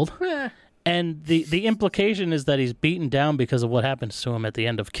that old. Eh, And the implication is that he's beaten down because of what happens to him at the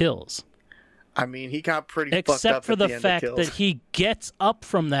end of Kills. I mean, he got pretty fucked Except up for at the the end fact of that Kills. he gets up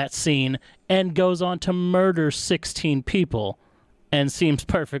from that scene and goes on to murder 16 people and seems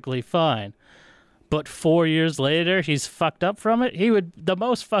perfectly fine. But 4 years later, he's fucked up from it. The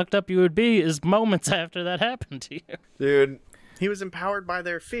most fucked up you would be is moments after that happened to you. Dude, He was empowered by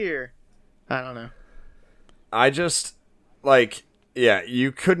their fear. I don't know. I just like, yeah,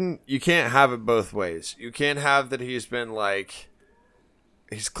 you can't have it both ways. You can't have that he's been like,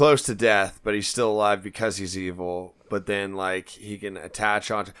 he's close to death, but he's still alive because he's evil, but then like he can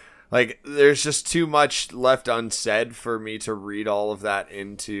attach onto, like, there's just too much left unsaid for me to read all of that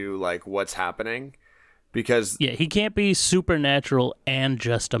into like what's happening, because Yeah, he can't be supernatural and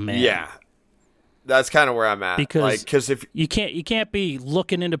just a man. yeah, that's kind of where I'm at. Because if you can't be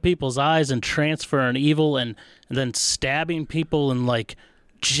looking into people's eyes and transferring evil and then stabbing people and like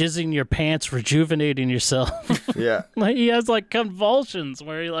jizzing your pants, rejuvenating yourself. yeah, Like he has like convulsions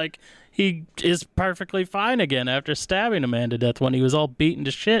where he is perfectly fine again after stabbing a man to death when he was all beaten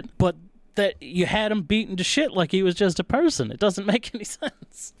to shit. But that you had him beaten to shit like he was just a person. It doesn't make any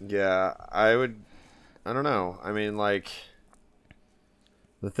sense. yeah, I don't know. I mean, like,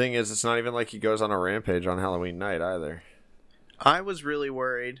 the thing is, it's not even like he goes on a rampage on Halloween night either. I was really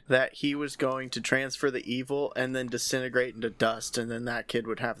worried that he was going to transfer the evil and then disintegrate into dust, and then that kid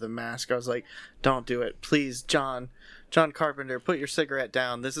would have the mask. I was like, don't do it. Please, John Carpenter, put your cigarette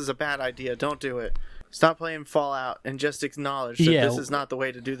down. This is a bad idea. Don't do it. Stop playing Fallout and just acknowledge that Yeah. this is not the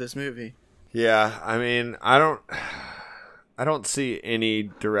way to do this movie. Yeah, I mean, I don't see any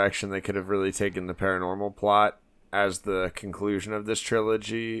direction they could have really taken the paranormal plot as the conclusion of this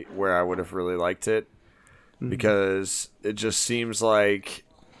trilogy where I would have really liked it, because it just seems like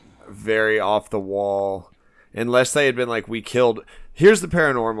very off the wall. Unless they had been like, here's the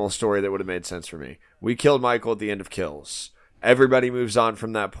paranormal story that would have made sense for me. We killed Michael at the end of Kills. Everybody moves on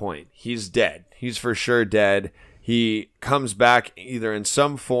from that point. He's dead. He's for sure dead. He comes back either in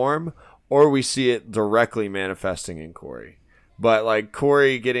some form, or we see it directly manifesting in Corey. But like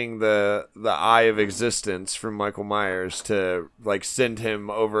Corey getting the eye of existence from Michael Myers to like send him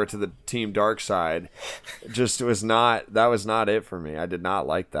over to the Team Darkseid, that was not it for me. I did not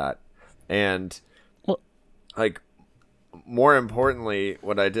like that. And Well- like, more importantly,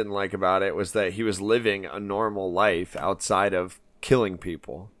 what I didn't like about it was that he was living a normal life outside of killing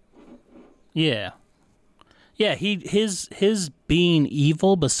people. Yeah. Yeah, his being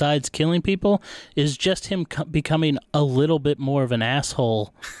evil besides killing people is just him becoming a little bit more of an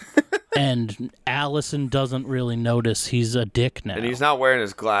asshole, and Allison doesn't really notice he's a dick now. And he's not wearing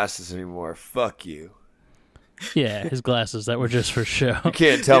his glasses anymore. Fuck you. Yeah, his glasses that were just for show. You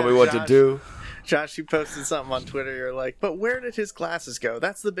can't tell me what to Josh. do. Josh, you posted something on Twitter. You're like, but where did his glasses go?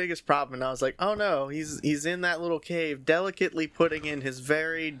 That's the biggest problem. And I was like, oh no, he's in that little cave, delicately putting in his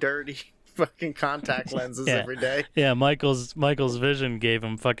very dirty fucking contact lenses Yeah. every day. Yeah, Michael's vision gave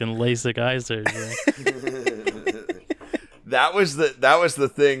him fucking LASIK eye surgery. That was the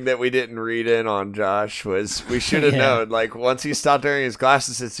thing that we didn't read in on, Josh, was we should have Yeah. known. Like, once he stopped wearing his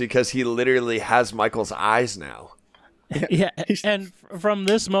glasses, it's because he literally has Michael's eyes now. Yeah, and from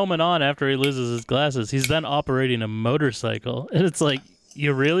this moment on, after he loses his glasses, he's then operating a motorcycle, and it's like,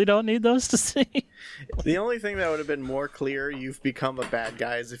 you really don't need those to see. The only thing that would have been more clear you've become a bad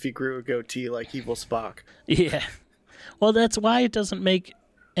guy is if he grew a goatee like evil Spock. Yeah, well, that's why it doesn't make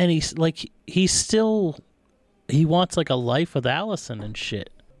any like he wants like a life with Allison and shit,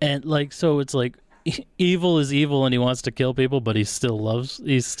 and like so it's like evil is evil and he wants to kill people, but he's still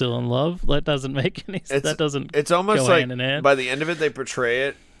in love. That doesn't make any sense. That doesn't. It's almost go like hand in hand. by the end of it, they portray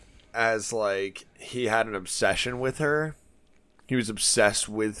it as like he had an obsession with her. He was obsessed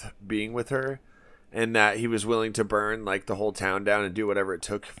with being with her, and that he was willing to burn like the whole town down and do whatever it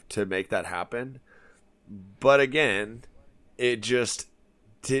took to make that happen. But again, it just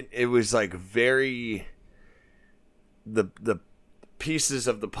did. It was like very. The pieces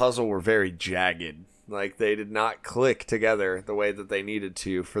of the puzzle were very jagged. Like, they did not click together the way that they needed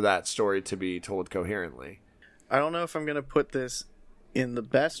to for that story to be told coherently. I don't know if I'm going to put this in the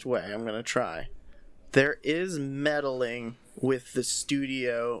best way. I'm going to try. There is meddling with the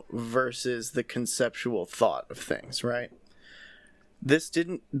studio versus the conceptual thought of things, right?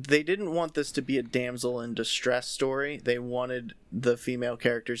 They didn't want this to be a damsel in distress story. They wanted the female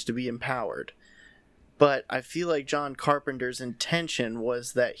characters to be empowered. But I feel like John Carpenter's intention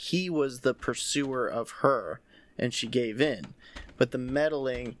was that he was the pursuer of her, and she gave in. But the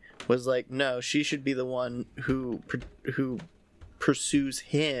meddling was like, no, she should be the one who pursues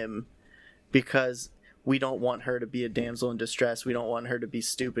him, because we don't want her to be a damsel in distress. We don't want her to be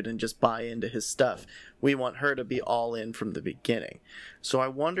stupid and just buy into his stuff. We want her to be all in from the beginning. So I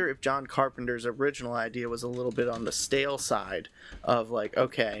wonder if John Carpenter's original idea was a little bit on the stale side of like,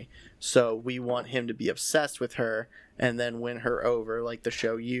 okay, so we want him to be obsessed with her and then win her over, like the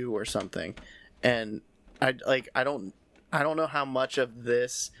show You or something. And I don't know how much of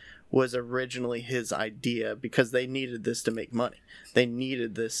this was originally his idea, because they needed this to make money. They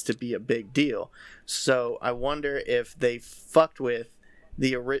needed this to be a big deal. So I wonder if they fucked with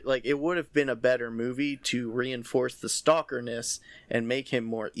it would have been a better movie to reinforce the stalkerness and make him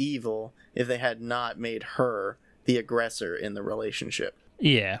more evil if they had not made her the aggressor in the relationship.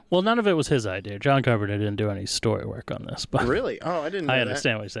 Yeah, well, none of it was his idea. John Carpenter didn't do any story work on this, but Really? Oh, I didn't know I that.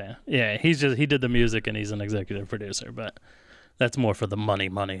 understand what you're saying. Yeah, he did the music and he's an executive producer, but that's more for the money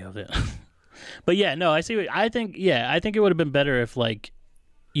of it. But yeah, no, I see. I think it would have been better if like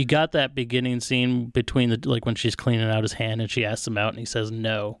you got that beginning scene between like when she's cleaning out his hand and she asks him out and he says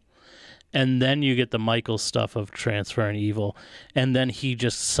no, and then you get the Michael stuff of transferring evil, and then he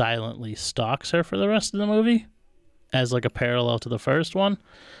just silently stalks her for the rest of the movie as like a parallel to the first one.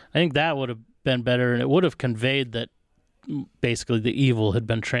 I think that would have been better, and it would have conveyed that basically the evil had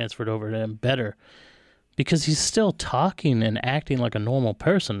been transferred over to him better, because he's still talking and acting like a normal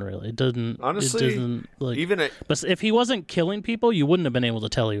person. Really, it doesn't. Honestly, it doesn't, like, even but if he wasn't killing people, you wouldn't have been able to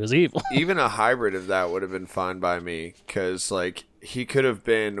tell he was evil. even a hybrid of that would have been fine by me, because like he could have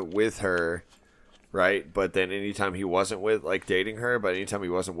been with her, right? But then anytime he wasn't with, like, dating her, but anytime he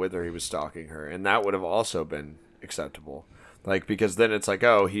wasn't with her, he was stalking her, and that would have also been acceptable. Like, because then it's like,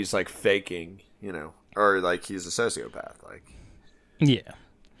 oh, he's like faking, or like he's a sociopath. Like, Yeah.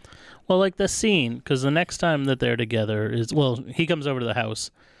 Well, like the scene, because the next time that they're together is, well, he comes over to the house,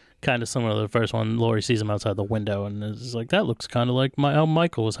 kind of similar to the first one. Laurie sees him outside the window and is like, that looks kind of like how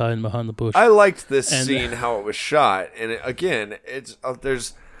Michael was hiding behind the bush. I liked this And- scene, how it was shot, and again, it's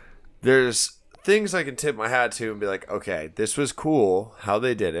there's things I can tip my hat to and be like, okay, this was cool how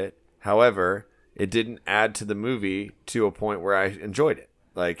they did it. However, it didn't add to the movie to a point where I enjoyed it.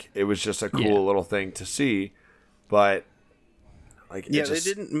 Like, it was just a cool little thing to see, but like, Yeah, they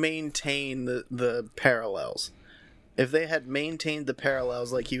didn't maintain the parallels. If they had maintained the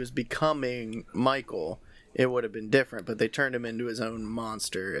parallels like he was becoming Michael, it would have been different, but they turned him into his own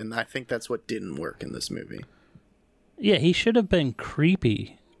monster, and I think that's what didn't work in this movie. Yeah, he should have been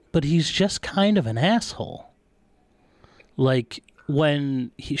creepy, but he's just kind of an asshole. Like,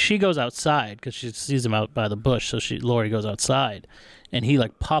 when she goes outside, because she sees him out by the bush, so Laurie goes outside, and he,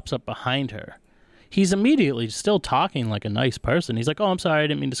 like, pops up behind her. He's immediately still talking like a nice person. He's like, oh, I'm sorry, I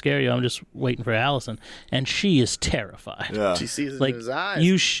didn't mean to scare you. I'm just waiting for Allison. And she is terrified. Yeah. She sees it Like, in his eyes.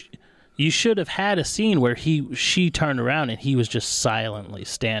 You should have had a scene where she turned around and he was just silently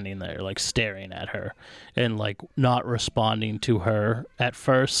standing there, like staring at her and like not responding to her at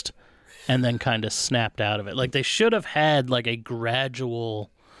first, and then kind of snapped out of it. Like they should have had like a gradual,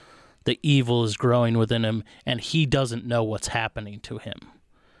 the evil is growing within him and he doesn't know what's happening to him.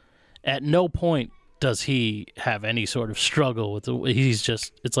 At no point does he have any sort of struggle with he's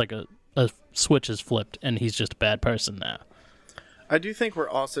just, it's like a switch is flipped and he's just a bad person now. I do think we're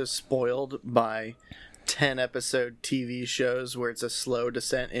also spoiled by 10-episode TV shows where it's a slow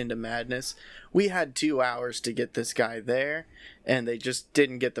descent into madness. We had 2 hours to get this guy there, and they just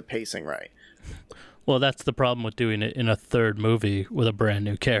didn't get the pacing right. Well, that's the problem with doing it in a third movie with a brand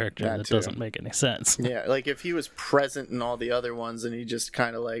new character. That doesn't make any sense. Yeah, like if he was present in all the other ones and he just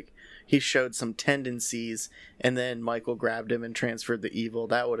kind of like, he showed some tendencies and then Michael grabbed him and transferred the evil,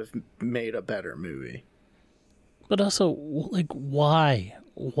 that would have made a better movie. But also, like, why?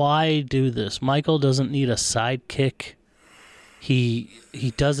 Why do this? Michael doesn't need a sidekick. He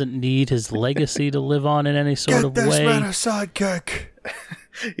doesn't need his legacy to live on in any sort of way. Get this man a sidekick.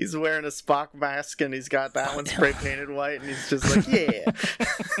 He's wearing a Spock mask and he's got that one spray painted white and he's just like, yeah.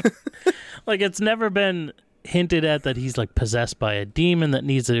 Like, it's never been hinted at that he's, like, possessed by a demon that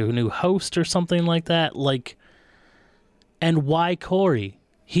needs a new host or something like that. Like, and why Corey?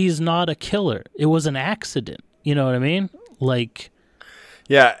 He's not a killer. It was an accident. You know what I mean? Like,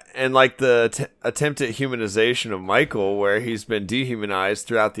 yeah, and like the attempt at humanization of Michael, where he's been dehumanized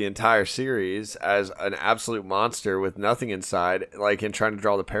throughout the entire series as an absolute monster with nothing inside, like in trying to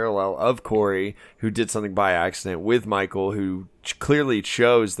draw the parallel of Corey, who did something by accident, with Michael, who clearly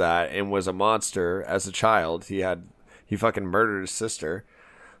chose that and was a monster as a child. He fucking murdered his sister.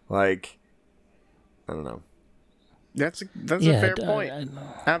 Like, I don't know. That's a fair point.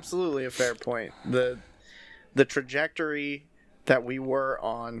 Absolutely a fair point. The trajectory that we were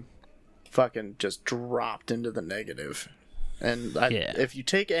on fucking just dropped into the negative. And if you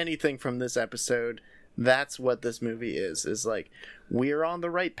take anything from this episode, that's what this movie is like, we're on the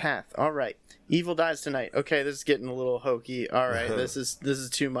right path. All right. Evil dies tonight. Okay, this is getting a little hokey. All right, this is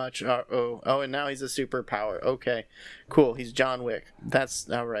too much. And now he's a superpower. Okay, cool. He's John Wick. That's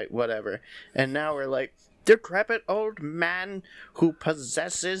all right, whatever. And now we're like, decrepit old man who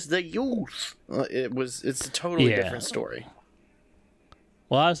possesses the youth. It's a totally different story.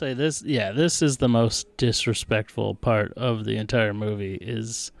 Well, I say this is the most disrespectful part of the entire movie.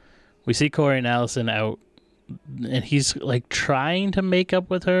 Is we see Corey and Allison out, and he's like trying to make up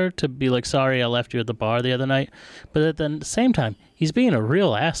with her to be like, sorry, I left you at the bar the other night, but at the same time, he's being a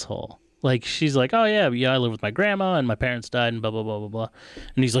real asshole. Like, she's like, oh, yeah, I live with my grandma, and my parents died, and blah, blah, blah, blah, blah.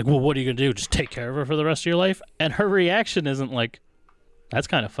 And he's like, well, what are you going to do? Just take care of her for the rest of your life? And her reaction isn't like, that's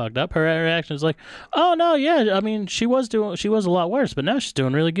kind of fucked up. Her reaction is like, oh, no, yeah, I mean, she was a lot worse, but now she's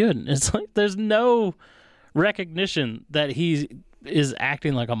doing really good. And it's like, there's no recognition that he is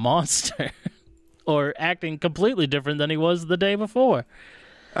acting like a monster or acting completely different than he was the day before.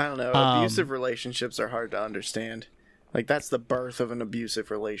 I don't know. Abusive relationships are hard to understand. Like, that's the birth of an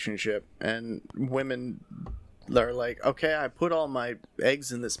abusive relationship. And women are like, okay, I put all my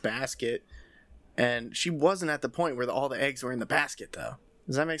eggs in this basket. And she wasn't at the point where all the eggs were in the basket, though.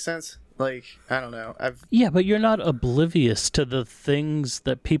 Does that make sense? Like, I don't know. Yeah, but you're not oblivious to the things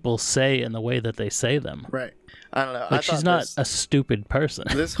that people say and the way that they say them. Right. I don't know. Like, she's not a stupid person.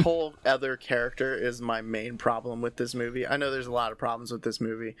 This whole other character is my main problem with this movie. I know there's a lot of problems with this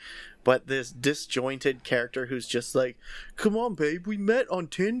movie, but this disjointed character who's just like, come on, babe, we met on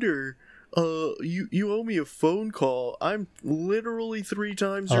Tinder. You owe me a phone call. I'm literally 3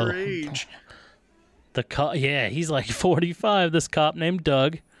 times your age. The cop, yeah, he's like 45. This cop named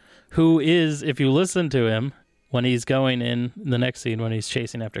Doug, who is, if you listen to him when he's going in the next scene when he's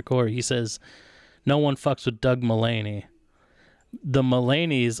chasing after Corey, he says, no one fucks with Doug Mulaney. The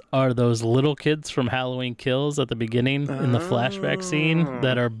Mulaney's are those little kids from Halloween Kills at the beginning in the flashback scene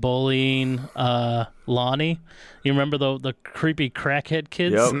that are bullying Lonnie. You remember the creepy crackhead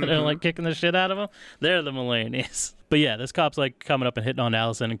kids that are like kicking the shit out of him? They're the Mulaney's. But yeah, this cop's like coming up and hitting on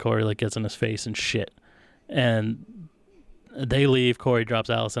Allison, and Corey like gets in his face and shit. And they leave. Corey drops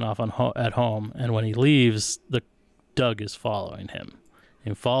Allison off at home, and when he leaves, Doug is following him.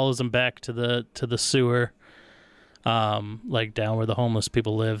 He follows him back to the sewer, like down where the homeless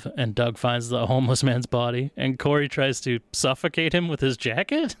people live, and Doug finds the homeless man's body, and Corey tries to suffocate him with his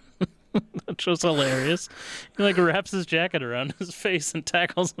jacket, which was hilarious. He like wraps his jacket around his face and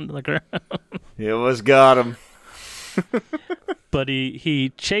tackles him to the ground. He almost got him. But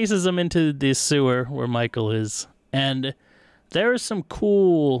he chases him into the sewer where Michael is, and there are some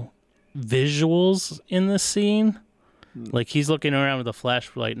cool visuals in this scene. Like, he's looking around with a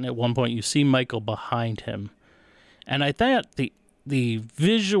flashlight, and at one point you see Michael behind him. And I thought the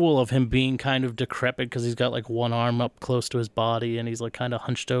visual of him being kind of decrepit because he's got, like, one arm up close to his body and he's, like, kind of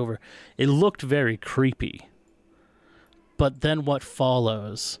hunched over, it looked very creepy. But then what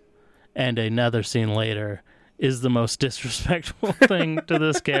follows, and another scene later, is the most disrespectful thing to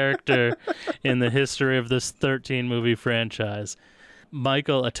this character in the history of this 13-movie franchise.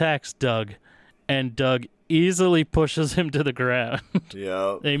 Michael attacks Doug, and Doug easily pushes him to the ground.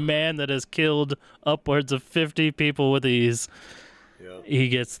 Yeah. A man that has killed upwards of 50 people with ease. Yep. He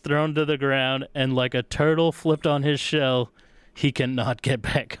gets thrown to the ground, and like a turtle flipped on his shell, he cannot get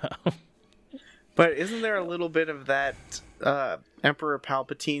back up. But isn't there a little bit of that Emperor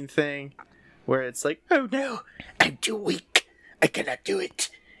Palpatine thing where it's like, oh no, I'm too weak. I cannot do it.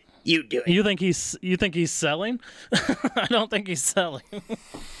 You do it. You think he's selling? I don't think he's selling.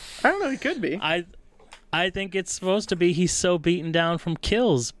 I don't know, he could be. I think it's supposed to be he's so beaten down from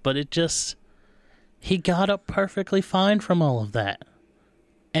kills, but he got up perfectly fine from all of that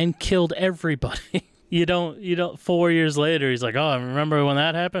and killed everybody. You don't 4 years later he's like, oh, remember when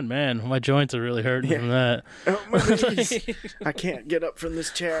that happened? Man, my joints are really hurting from that. Oh, my knees. I can't get up from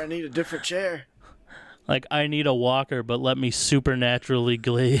this chair. I need a different chair. Like, I need a walker, but let me supernaturally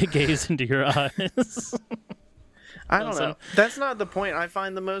gaze into your eyes. I don't know. That's not the point I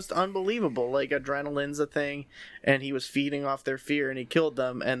find the most unbelievable. Like, adrenaline's a thing, and he was feeding off their fear, and he killed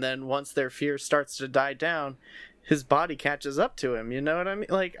them, and then once their fear starts to die down, his body catches up to him. You know what I mean?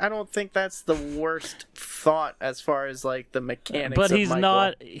 Like, I don't think that's the worst thought as far as, like, the mechanics but of he's Michael.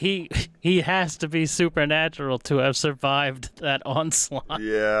 not. He has to be supernatural to have survived that onslaught.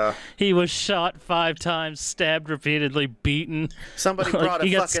 Yeah. He was shot 5 times, stabbed repeatedly, beaten. Somebody brought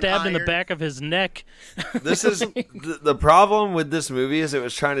He a got fucking stabbed in the iron. back of his neck. This is the problem with this movie is it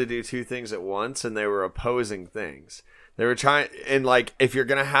was trying to do two things at once, and they were opposing things. They were trying, and like, if you're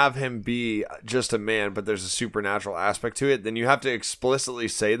gonna have him be just a man, but there's a supernatural aspect to it, then you have to explicitly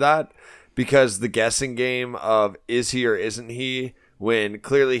say that, because the guessing game of is he or isn't he, when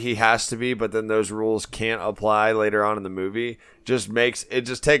clearly he has to be, but then those rules can't apply later on in the movie, just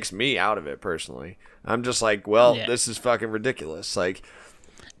takes me out of it personally. I'm just like, well, Yeah. This is fucking ridiculous. Like,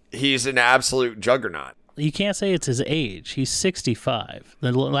 he's an absolute juggernaut. You can't say it's his age. He's 65.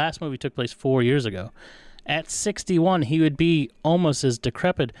 The last movie took place 4 years ago. At 61, he would be almost as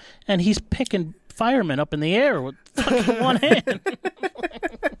decrepit, and he's picking firemen up in the air with fucking one hand.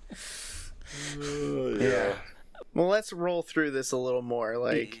 Yeah. Well, let's roll through this a little more.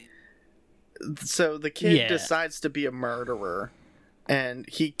 Like, so the kid decides to be a murderer, and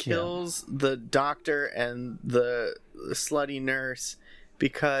he kills the doctor and the slutty nurse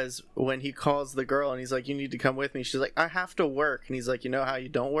because when he calls the girl and he's like, you need to come with me, she's like, I have to work. And he's like, you know how you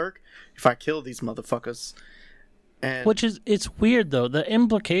don't work? If I kill these motherfuckers. And It's weird, though. The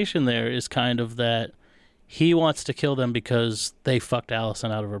implication there is kind of that he wants to kill them because they fucked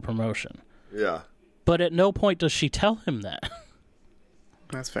Allison out of her promotion. Yeah. But at no point does she tell him that.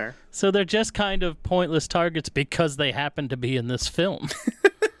 that's fair. So they're just kind of pointless targets because they happen to be in this film.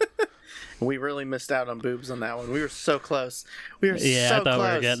 We really missed out on boobs on that one. We were so close. We were Yeah, so I thought close.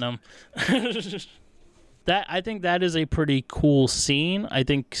 we were getting them. I think that is a pretty cool scene. I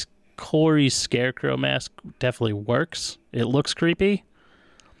think Corey's scarecrow mask definitely works. It looks creepy.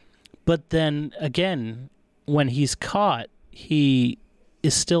 But then again, when he's caught, he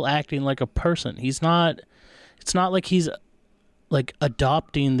is still acting like a person. It's not like he's like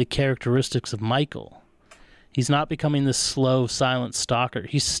adopting the characteristics of Michael. He's not becoming this slow, silent stalker.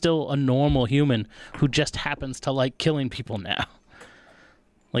 He's still a normal human who just happens to like killing people now.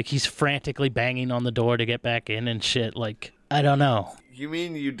 Like, he's frantically banging on the door to get back in and shit. Like, I don't know. You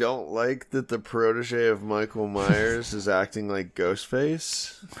mean you don't like that the protege of Michael Myers is acting like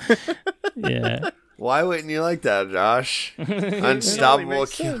Ghostface? Yeah. Why wouldn't you like that, Josh? Makes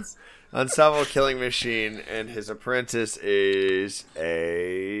sense. Unstoppable killing machine, and his apprentice is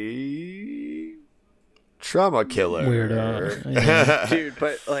a trauma killer. Weirdo. Yeah. Dude,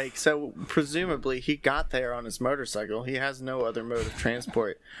 but like, so presumably he got there on his motorcycle. He has no other mode of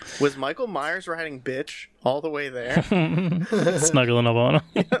transport. Was Michael Myers riding bitch all the way there? Snuggling up on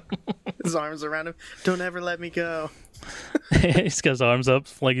him. His arms around him. Don't ever let me go. He's got his arms up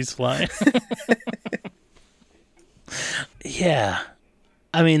like he's flying. Yeah.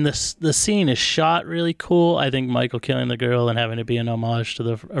 I mean, the scene is shot really cool. I think Michael killing the girl and having it be an homage to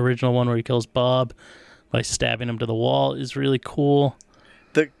the original one where he kills Bob by stabbing him to the wall is really cool.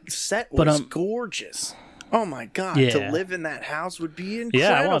 The set was gorgeous. Oh my god, Yeah. to live in that house would be incredible.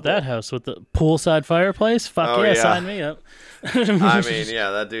 Yeah, I want that house with the poolside fireplace. Fuck Oh, yeah, yeah. sign me up. I mean, yeah,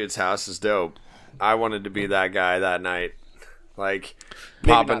 that dude's house is dope. I wanted to be that guy that night. Like,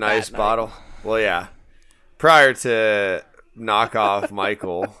 Maybe pop a not nice that night. bottle. Well, yeah. Prior to knockoff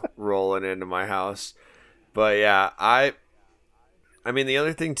Michael rolling into my house. But yeah, I mean, the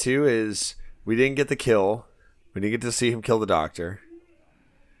other thing too is we didn't get the kill. We didn't get to see him kill the doctor.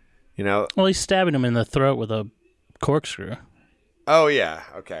 You know? Well, he's stabbing him in the throat with a corkscrew. Oh yeah,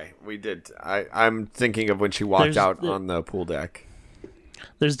 okay. We did. I'm thinking of when she walked There's out the- on the pool deck.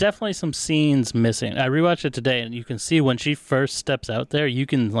 There's definitely some scenes missing. I rewatched it today, and you can see when she first steps out there, you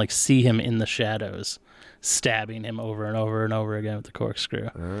can like see him in the shadows, stabbing him over and over and over again with the corkscrew.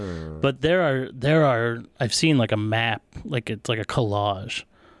 But there are I've seen like a map, like it's like a collage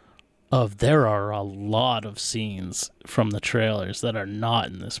of there are a lot of scenes from the trailers that are not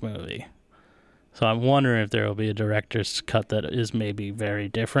in this movie. So I'm wondering if there will be a director's cut that is maybe very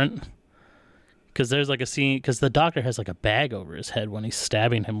different. Because there's like a scene, because the doctor has like a bag over his head when he's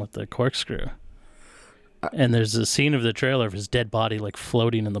stabbing him with the corkscrew. And there's a scene of the trailer of his dead body like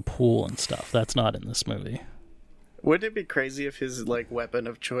floating in the pool and stuff. That's not in this movie. Wouldn't it be crazy if his like weapon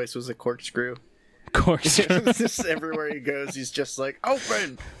of choice was a corkscrew? Corkscrew. Just everywhere he goes, he's just like,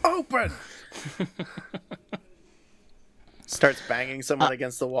 open, open. Starts banging someone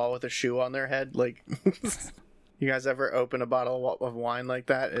against the wall with a shoe on their head. Like, you guys ever open a bottle of wine like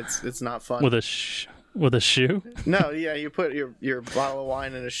that? It's not fun. with a shoe? No, yeah, you put your bottle of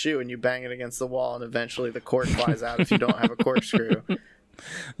wine in a shoe and you bang it against the wall, and eventually the cork flies out if you don't have a corkscrew.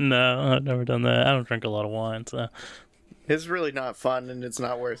 No, I've never done that. I don't drink a lot of wine, so It's really not fun, and it's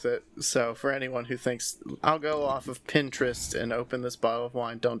not worth it. So for anyone who thinks, I'll go off of Pinterest and open this bottle of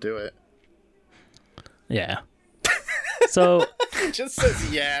wine, don't do it. yeah. So It just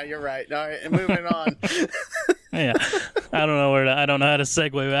says, yeah, you're right. All right, and moving on. yeah, I don't know I don't know how to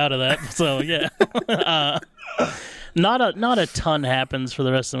segue out of that. So yeah, not a ton happens for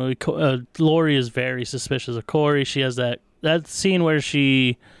the rest of the movie. Laurie is very suspicious of Corey. She has that scene where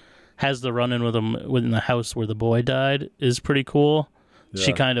she has the run-in with him within the house where the boy died is pretty cool.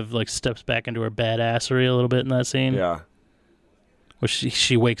 She Yeah. kind of like steps back into her badassery a little bit in that scene. Yeah. Where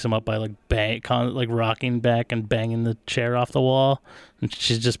she wakes him up by like rocking back and banging the chair off the wall, and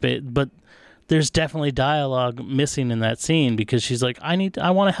she's just but there's definitely dialogue missing in that scene because she's like, I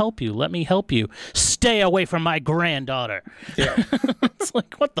want to help you. Let me help you. Stay away from my granddaughter. Yeah. It's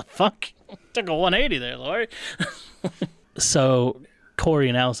like, what the fuck? Took a 180 there, Lori. So Corey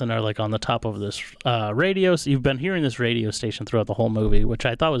and Allison are like on the top of this radio. So you've been hearing this radio station throughout the whole movie, which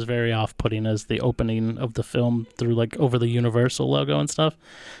I thought was very off-putting as the opening of the film through like over the Universal logo and stuff.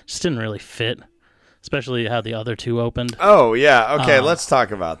 Just didn't really fit, especially how the other two opened. Oh, yeah. Okay, let's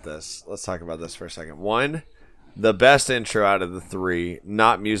talk about this. Let's talk about this for a second. One, the best intro out of the three,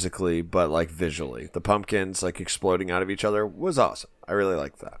 not musically, but like visually. The pumpkins like exploding out of each other was awesome. I really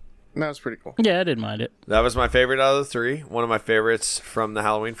liked that. That was pretty cool. Yeah, I didn't mind it. That was my favorite out of the three. One of my favorites from the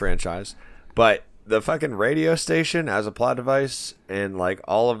Halloween franchise. But the fucking radio station as a plot device and like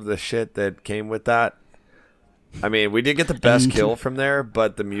all of the shit that came with that. I mean, we did get the best kill from there,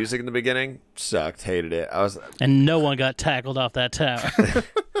 but the music in the beginning sucked. Hated it. And no one got tackled off that tower.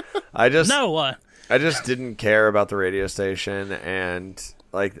 No one. I just didn't care about the radio station, and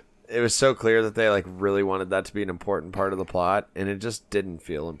like it was so clear that they like really wanted that to be an important part of the plot, and it just didn't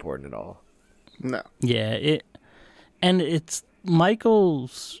feel important at all. No. Yeah, it's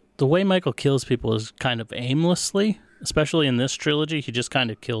Michael's. The way Michael kills people is kind of aimlessly, especially in this trilogy. He just kind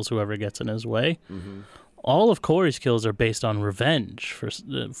of kills whoever gets in his way. Mm-hmm. All of Corey's kills are based on revenge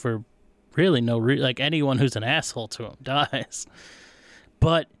for really no like anyone who's an asshole to him dies.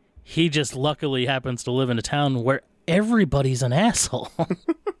 But he just luckily happens to live in a town where everybody's an asshole.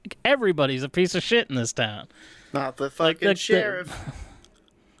 Like, everybody's a piece of shit in this town. Not the fucking sheriff.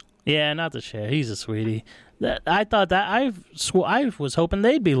 Yeah, not the sheriff. He's a sweetie. I thought that I was hoping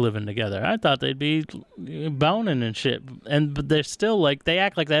they'd be living together. I thought they'd be boning and shit. But they're still like they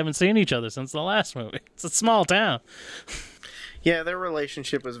act like they haven't seen each other since the last movie. It's a small town. Yeah, their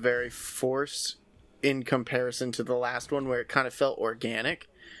relationship was very forced in comparison to the last one, where it kind of felt organic.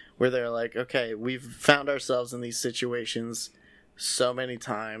 Where they're like, okay, we've found ourselves in these situations so many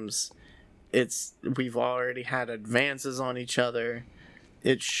times. We've already had advances on each other.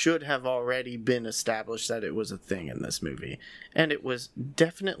 It should have already been established that it was a thing in this movie. And it was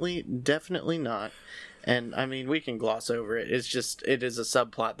definitely not. And, I mean, we can gloss over it. It is a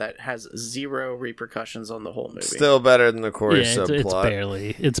subplot that has zero repercussions on the whole movie. Still better than the Corey Yeah,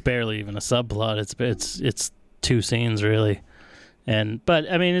 subplot. it's barely even a subplot. It's two scenes really.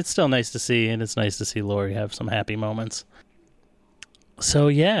 But I mean, it's still nice to see, and it's nice to see Laurie have some happy moments. So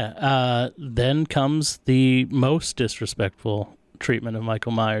yeah, then comes the most disrespectful treatment of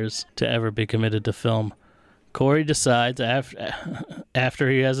Michael Myers to ever be committed to film. Corey decides after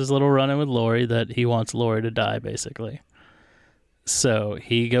he has his little run-in with Laurie that he wants Laurie to die, basically. So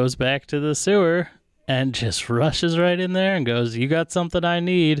he goes back to the sewer and just rushes right in there and goes, "You got something I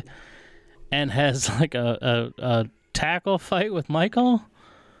need," and has like a tackle fight with Michael.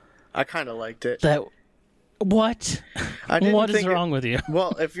 I kind of liked it. What? What is wrong with you?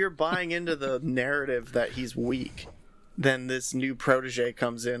 Well, if you're buying into the narrative that he's weak, then this new protege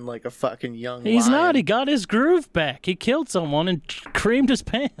comes in like a fucking young He's lion. not. He got his groove back. He killed someone and creamed his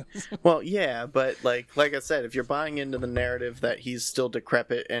pants. Well, yeah, but like I said, if you're buying into the narrative that he's still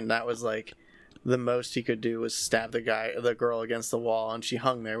decrepit and that was like the most he could do was stab the girl against the wall and she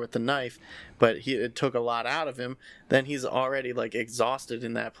hung there with the knife, but it took a lot out of him, then he's already like exhausted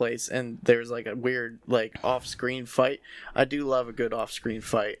in that place, and there's like a weird like off-screen fight. I do love a good off-screen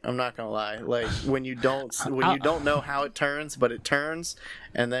fight, I'm not gonna lie. Like when you don't know how it turns, but it turns,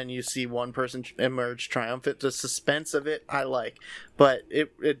 and then you see one person emerge triumphant. The suspense of it I like, but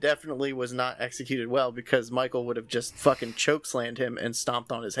it definitely was not executed well, because Michael would have just fucking chokeslammed him and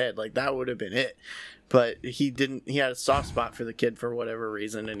stomped on his head. Like that would have been it. But he didn't. He had a soft spot for the kid for whatever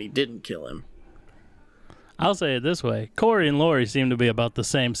reason, and he didn't kill him. I'll say it this way. Corey and Laurie seem to be about the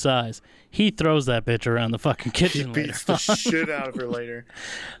same size. He throws that bitch around the fucking He kitchen beats later. the shit out of her later.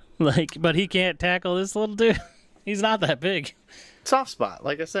 But he can't tackle this little dude. He's not that big. Soft spot,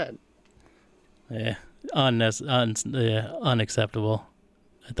 like I said. Yeah. Unacceptable.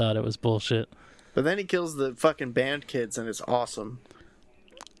 I thought it was bullshit. But then he kills the fucking band kids, and it's awesome.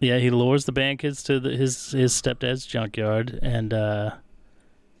 Yeah, he lures the band kids to his stepdad's junkyard, and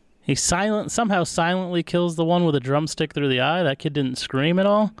he somehow silently kills the one with a drumstick through the eye. That kid didn't scream at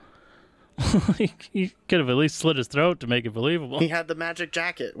all. He could have at least slit his throat to make it believable. He had the magic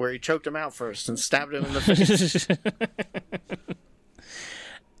jacket where he choked him out first and stabbed him in the face.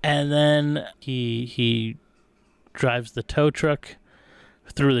 And then he drives the tow truck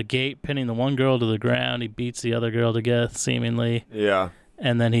through the gate, pinning the one girl to the ground. He beats the other girl to death, seemingly. Yeah.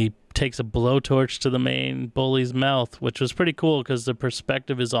 And then he takes a blowtorch to the main bully's mouth, which was pretty cool because the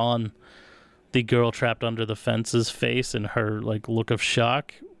perspective is on the girl trapped under the fence's face and her like look of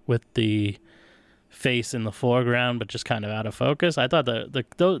shock, with the face in the foreground but just kind of out of focus. I thought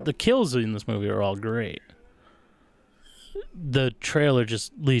the kills in this movie are all great. The trailer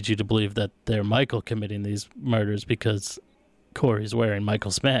just leads you to believe that they're Michael committing these murders because Corey's wearing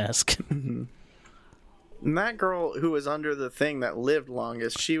Michael's mask. And that girl who was under the thing that lived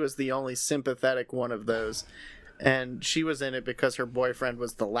longest, she was the only sympathetic one of those. And she was in it because her boyfriend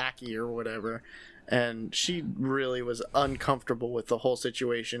was the lackey or whatever. And she really was uncomfortable with the whole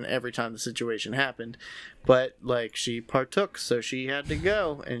situation every time the situation happened. But, like, she partook, so she had to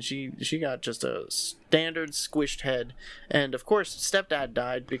go. And she got just a standard squished head. And, of course, stepdad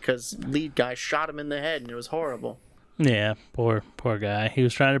died because lead guy shot him in the head, and it was horrible. Yeah, poor guy. He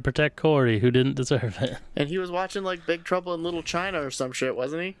was trying to protect Corey, who didn't deserve it. And he was watching, like, Big Trouble in Little China or some shit,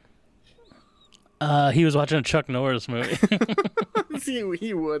 wasn't he? He was watching a Chuck Norris movie.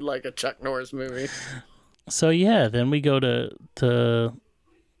 He would like a Chuck Norris movie. So yeah, then we go to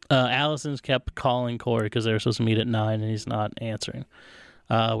Allison's kept calling Corey because they were supposed to meet at 9 and he's not answering.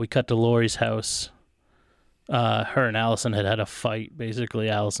 We cut to Laurie's house. Her and Allison had a fight. Basically,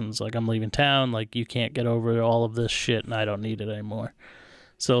 Allison's like, "I'm leaving town. Like, you can't get over all of this shit, and I don't need it anymore."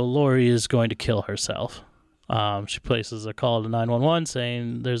 So Laurie is going to kill herself. She places a call to 911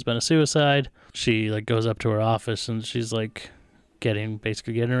 saying there's been a suicide. She like goes up to her office and she's like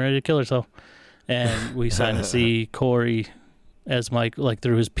basically getting ready to kill herself. And we kind of see Corey as Mike, like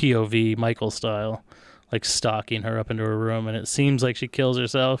through his POV, Michael style, like stalking her up into her room. And it seems like she kills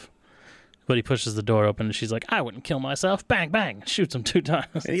herself, but he pushes the door open and she's like, "I wouldn't kill myself." Bang, bang, shoots him 2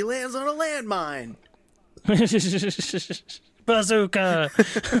 times. And he lands on a landmine. Bazooka.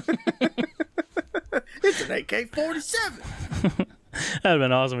 It's an AK-47. That'd have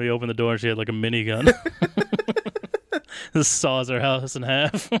been awesome if he opened the door and she had like a minigun. Just saws her house in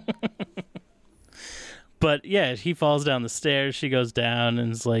half. But yeah, he falls down the stairs. She goes down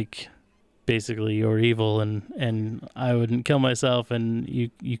and is like, basically, "You're evil and I wouldn't kill myself and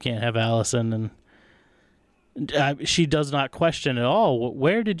you can't have Allison." And she does not question at all,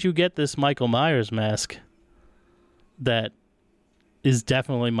 "Where did you get this Michael Myers mask that is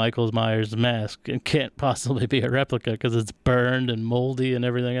definitely Michael Myers' mask and can't possibly be a replica because it's burned and moldy and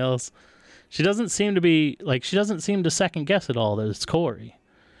everything else?" She doesn't seem to second guess at all that it's Corey.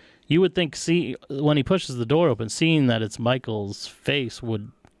 You would think, when he pushes the door open, seeing that it's Michael's face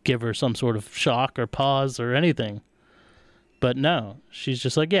would give her some sort of shock or pause or anything. But no, she's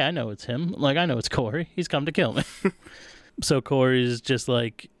just like, "Yeah, I know it's him. Like, I know it's Corey. He's come to kill me." So Corey's just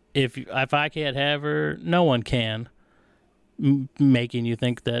like, if I can't have her, no one can. Making you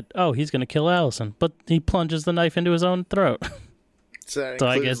think that, oh, he's going to kill Allison. But he plunges the knife into his own throat. So that So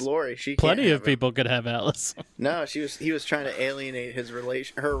I includes guess Lori. She Plenty can't of have him. people could have Allison. No, he was trying to alienate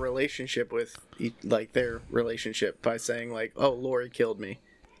her relationship with like their relationship by saying like, "Oh, Lori killed me."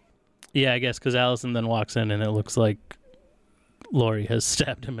 Yeah, I guess because Allison then walks in and it looks like Lori has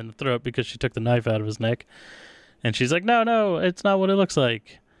stabbed him in the throat because she took the knife out of his neck. And she's like, no, it's not what it looks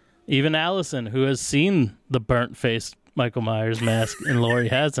like. Even Allison, who has seen the burnt-faced Michael Myers mask and Lori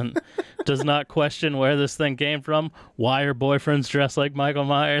hasn't, does not question where this thing came from, why her boyfriend's dressed like Michael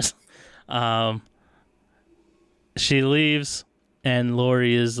Myers. She leaves, and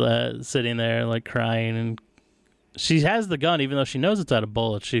Lori is sitting there like crying, and she has the gun, even though she knows it's out of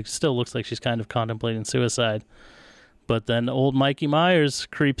bullets. She still looks like she's kind of contemplating suicide. But then old Mikey Myers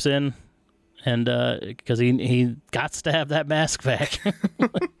creeps in, and because he got to have that mask back.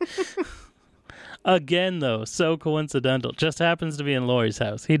 Again, though, so coincidental. Just happens to be in Lori's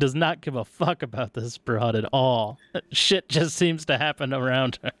house. He does not give a fuck about this broad at all. Shit just seems to happen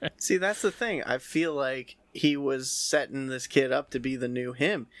around her. See, that's the thing. I feel like he was setting this kid up to be the new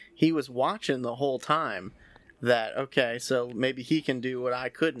him. He was watching the whole time that, okay, so maybe he can do what I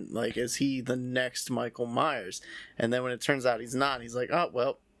couldn't. Like, is he the next Michael Myers? And then when it turns out he's not, he's like, oh,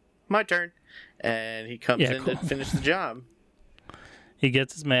 well, my turn. And he comes in to finish the job. He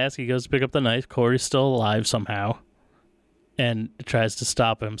gets his mask. He goes to pick up the knife. Corey's still alive somehow and tries to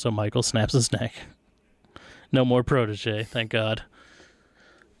stop him, so Michael snaps his neck. No more protege, thank God.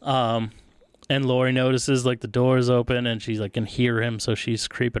 And Lori notices, like, the door is open, and she, like, can hear him, so she's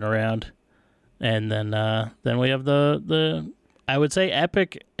creeping around. And then we have the I would say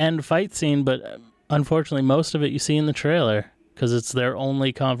epic end fight scene, but unfortunately most of it you see in the trailer because it's their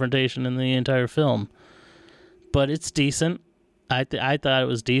only confrontation in the entire film. But it's decent. I thought it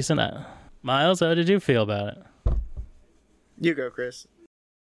was decent. Miles, how did you feel about it? You go, Chris.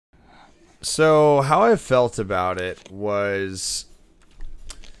 So how I felt about it was,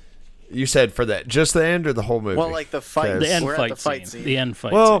 you said for that just the end or the whole movie? Well, like the fight. The end We're at fight the scene. scene. The end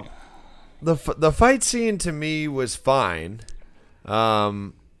fight Well, scene. the fight scene to me was fine.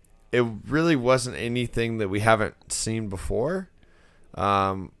 It really wasn't anything that we haven't seen before.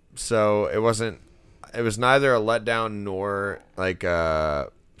 So it was neither a letdown nor like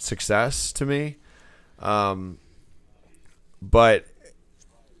a success to me. But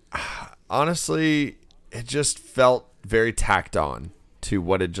honestly, it just felt very tacked on to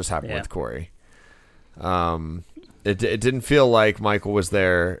what had just happened with Corey. It didn't feel like Michael was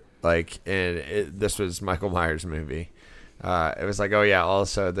there. Like, and this was Michael Myers' movie. It was like, oh yeah,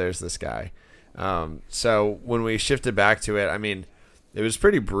 also there's this guy. So when we shifted back to it, I mean, it was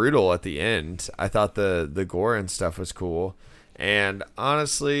pretty brutal at the end. I thought the gore and stuff was cool. And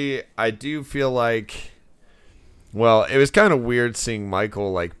honestly, I do feel like, well, it was kind of weird seeing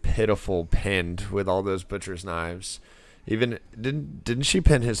Michael like pitiful pinned with all those butcher's knives. Even didn't she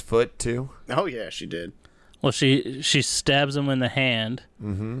pin his foot too? Oh yeah, she did. Well, she stabs him in the hand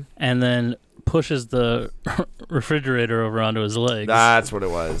and then pushes the refrigerator over onto his legs. That's what it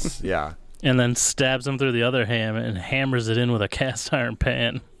was. Yeah. And then stabs him through the other ham and hammers it in with a cast iron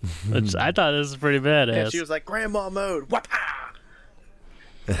pan. Which I thought this was pretty badass. Yeah, she was like, grandma mode. Wapa!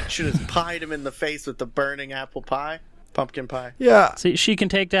 Should have pied him in the face with the burning apple pie. Pumpkin pie. Yeah. See, she can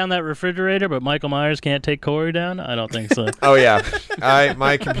take down that refrigerator, but Michael Myers can't take Corey down? I don't think so. Oh yeah.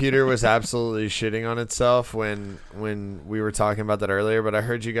 My computer was absolutely shitting on itself when we were talking about that earlier, but I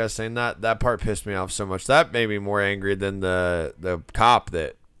heard you guys saying that part pissed me off so much. That made me more angry than the cop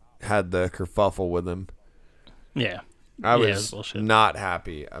that had the kerfuffle with him. Yeah. I Yeah, it was bullshit. not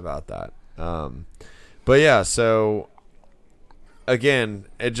happy about that. But yeah, so again,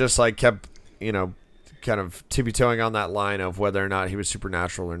 it just like kept, kind of tippy-toeing on that line of whether or not he was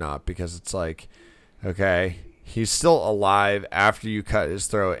supernatural or not, because it's like, okay, he's still alive after you cut his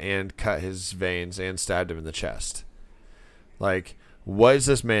throat and cut his veins and stabbed him in the chest. Like, what is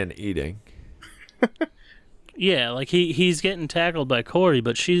this man eating? Yeah, like he's getting tackled by Corey,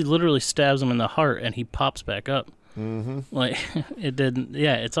 but she literally stabs him in the heart and he pops back up. Mm-hmm. Like, it didn't,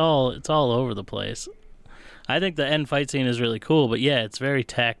 yeah, it's all over the place. I think the end fight scene is really cool, but yeah, it's very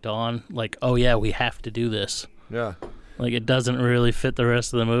tacked on. Like, oh yeah, we have to do this. Yeah. Like, it doesn't really fit the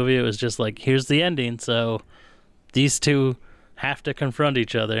rest of the movie. It was just like, here's the ending, so these two have to confront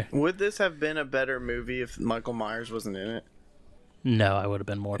each other. Would this have been a better movie if Michael Myers wasn't in it? No, I would have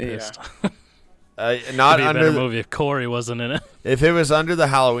been more pissed. Not It'd be a under better movie if Corey wasn't in it. If it was under the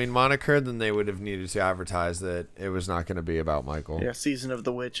Halloween moniker, then they would have needed to advertise that it was not going to be about Michael. Yeah, Season of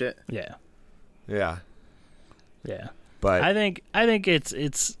the Witch. It. Yeah. Yeah. Yeah. But I think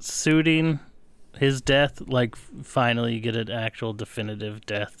it's suiting his death. Like, finally, you get an actual definitive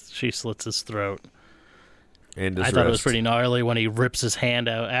death. She slits his throat. and his I thought it was wrist. pretty gnarly when he rips his hand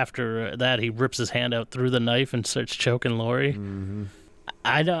out. After that, he rips his hand out through the knife and starts choking Lori. Mm-hmm.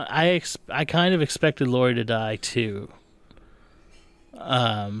 I kind of expected Lori to die too.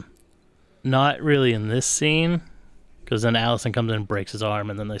 Not really in this scene, because then Allison comes in and breaks his arm,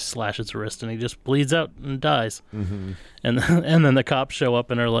 and then they slash his wrist, and he just bleeds out and dies. Mm-hmm. And then the cops show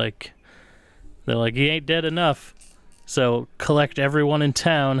up and they're like, he ain't dead enough, so collect everyone in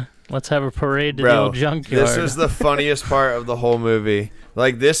town. Let's have a parade to the Bro, old junkyard. this is the funniest part of the whole movie.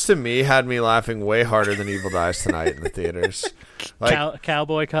 Like, this to me had me laughing way harder than Evil Dies Tonight in the theaters. Like,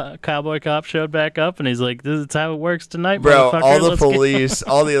 Cowboy cop showed back up, and he's like, "This is how it works tonight, bro, motherfucker. all the Let's get-" police,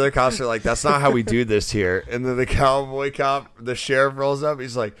 all the other cops are like, that's not how we do this here. And then the cowboy cop, the sheriff rolls up.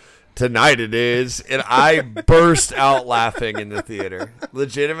 He's like, tonight it is. And I burst out laughing in the theater.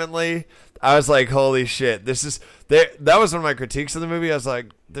 Legitimately, I was like, holy shit. That was one of my critiques of the movie. I was like,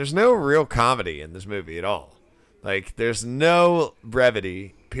 there's no real comedy in this movie at all. Like, there's no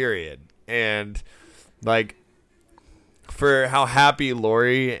brevity, period. And, like, for how happy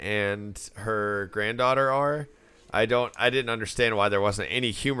Lori and her granddaughter are, I didn't understand why there wasn't any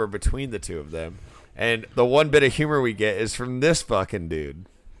humor between the two of them. And the one bit of humor we get is from this fucking dude.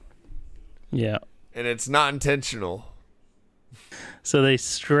 Yeah. And it's not intentional. So they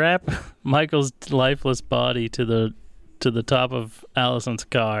strap Michael's lifeless body to the top of Allison's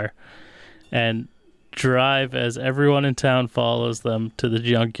car and drive as everyone in town follows them to the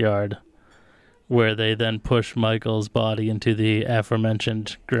junkyard, where they then push Michael's body into the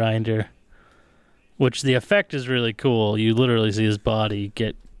aforementioned grinder, which the effect is really cool. You literally see his body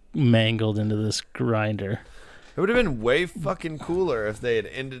get mangled into this grinder. It would have been way fucking cooler if they had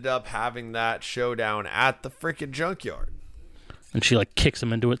ended up having that showdown at the freaking junkyard. And she like kicks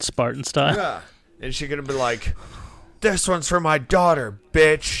him into it Spartan style. Yeah. And she could have been like, this one's for my daughter,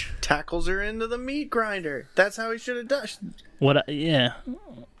 bitch. Tackles her into the meat grinder. That's how he should have done. What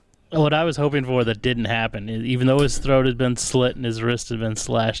I was hoping for that didn't happen, even though his throat had been slit and his wrist had been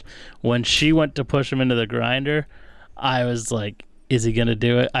slashed, when she went to push him into the grinder, I was like, is he going to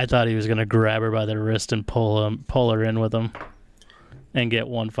do it? I thought he was going to grab her by the wrist and pull her in with him and get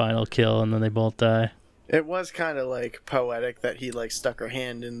one final kill, and then they both die. It was kind of like poetic that he like stuck her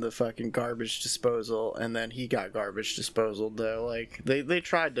hand in the fucking garbage disposal and then he got garbage disposal though. Like they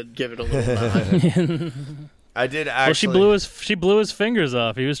tried to give it a little nod. I did actually. Well, she blew his fingers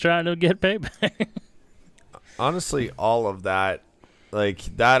off. He was trying to get payback. Honestly, all of that, like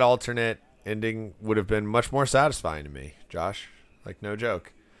that alternate ending would have been much more satisfying to me, Josh. Like, no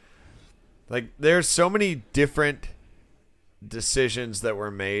joke. Like, there's so many different decisions that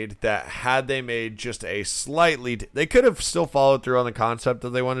were made that had they made just a slightly they could have still followed through on the concept that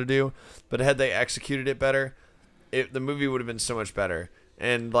they wanted to do, but had they executed it better, the movie would have been so much better.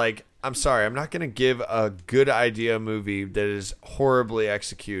 And like, I'm sorry, I'm not going to give a good idea movie that is horribly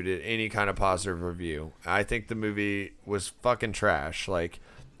executed any kind of positive review. I think the movie was fucking trash. Like,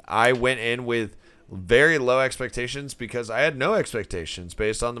 I went in with very low expectations because I had no expectations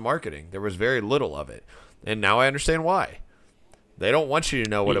based on the marketing. There was very little of it. And now I understand why. They don't want you to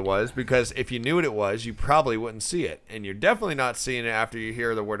know what it was, because if you knew what it was, you probably wouldn't see it. And you're definitely not seeing it after you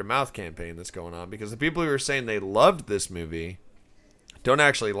hear the word of mouth campaign that's going on, because the people who are saying they loved this movie don't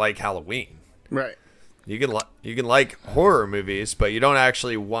actually like Halloween. Right. You can like horror movies, but you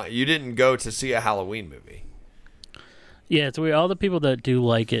didn't go to see a Halloween movie. Yeah, it's weird. All the people that do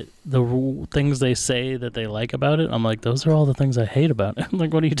like it, the things they say that they like about it, I'm like, those are all the things I hate about it. I'm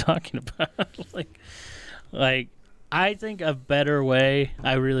like, what are you talking about? like, I think a better way.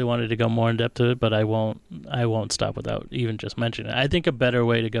 I really wanted to go more in depth to it, but I won't stop without even just mentioning it. I think a better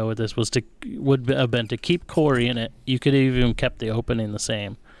way to go with this would have been to keep Corey in it. You could have even kept the opening the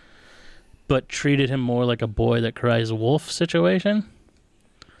same, but treated him more like a boy that cries wolf situation.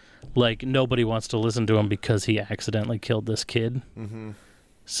 Like, nobody wants to listen to him because he accidentally killed this kid. Mm-hmm.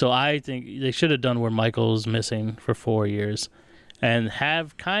 So I think they should have done where Michael was missing for 4 years and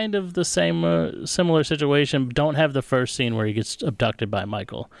have kind of the same similar situation. Don't have the first scene where he gets abducted by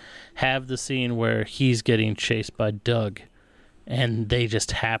Michael. Have the scene where he's getting chased by Doug and they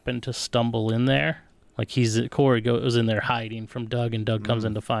just happen to stumble in there. Like, Corey goes in there hiding from Doug, and Doug comes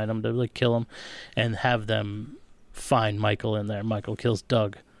in to find him to like kill him, and have them find Michael in there. Michael kills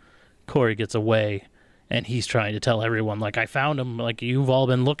Doug. Corey gets away, and he's trying to tell everyone, like, I found him. Like, you've all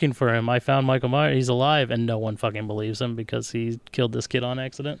been looking for him. I found Michael Myers. He's alive. And no one fucking believes him because he killed this kid on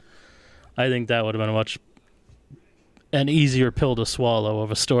accident. I think that would have been a much an easier pill to swallow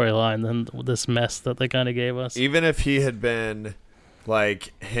of a storyline than this mess that they kind of gave us. Even if he had been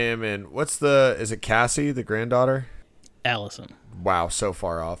like him and is it Cassie, the granddaughter? Allison. Wow, so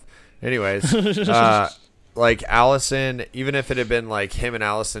far off. Anyways, like Allison, even if it had been like him and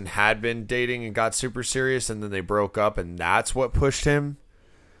Allison had been dating and got super serious and then they broke up and that's what pushed him,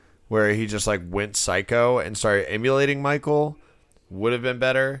 where he just like went psycho and started emulating Michael, would have been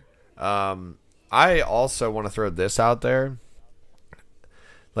better. I also want to throw this out there.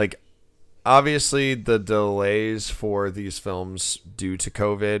 Like, obviously the delays for these films due to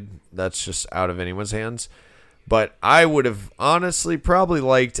COVID, that's just out of anyone's hands. But I would have honestly probably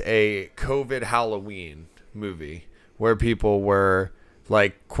liked a COVID Halloween movie where people were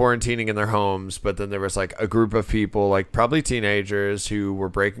like quarantining in their homes, but then there was like a group of people, like probably teenagers, who were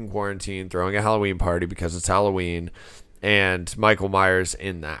breaking quarantine, throwing a Halloween party because it's Halloween, and Michael Myers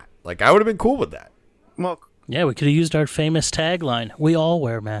in that. Like, I would have been cool with that. Well, Yeah, we could have used our famous tagline, "We all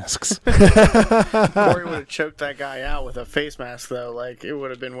wear masks." Corey would have choked that guy out with a face mask, though. Like, it would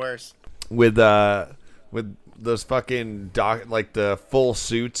have been worse. With those fucking like the full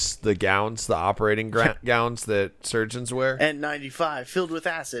suits, the gowns, the operating gowns that surgeons wear. N95 filled with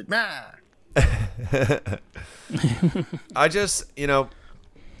acid. Nah. I just,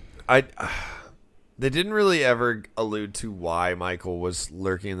 they didn't really ever allude to why Michael was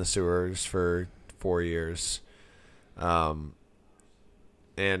lurking in the sewers for 4 years. And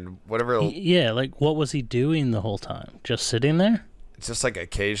whatever. Yeah, like what was he doing the whole time? Just sitting there? It's just like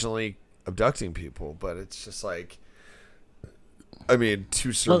occasionally abducting people, but it's just like, I mean,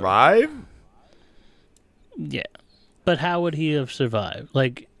 to survive. Yeah. But how would he have survived?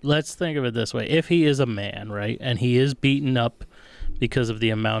 Like, let's think of it this way. If he is a man, right, and he is beaten up because of the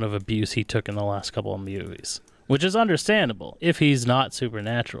amount of abuse he took in the last couple of movies, which is understandable if he's not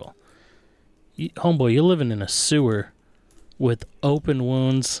supernatural. Homeboy, you're living in a sewer with open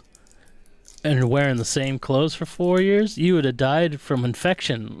wounds and wearing the same clothes for 4 years, you would have died from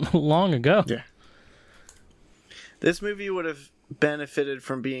infection long ago. Yeah. This movie would have benefited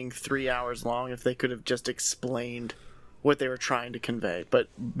from being 3 hours long if they could have just explained what they were trying to convey. But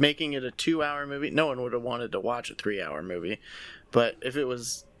making it a 2-hour movie, no one would have wanted to watch a 3-hour movie. But if it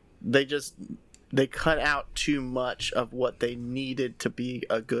was, they cut out too much of what they needed to be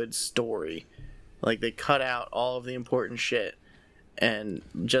a good story. Like, they cut out all of the important shit and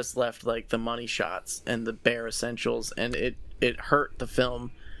just left like the money shots and the bare essentials, and it hurt the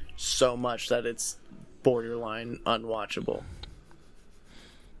film so much that it's borderline unwatchable.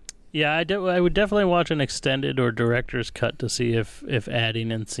 Yeah, I would definitely watch an extended or director's cut to see if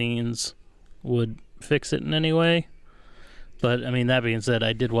adding in scenes would fix it in any way. But, I mean, that being said,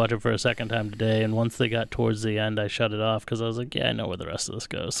 I did watch it for a second time today, and once they got towards the end, I shut it off because I was like, yeah, I know where the rest of this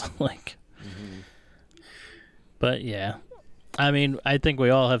goes. Like, But, yeah. I mean, I think we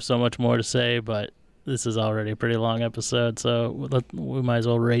all have so much more to say, but this is already a pretty long episode, so we might as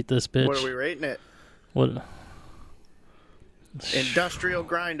well rate this bitch. What are we rating it? What? Industrial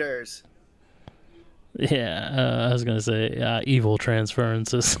Grinders. Yeah, I was going to say evil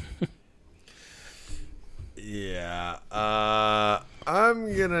transferences. Yeah.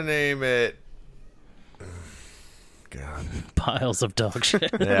 I'm going to name it... God. Piles of dog shit.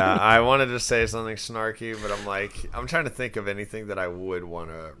 Yeah, I wanted to say something snarky, but I'm trying to think of anything that I would want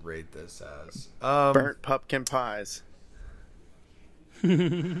to rate this as. Burnt pumpkin pies.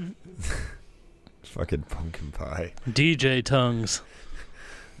 Fucking pumpkin pie. DJ tongues.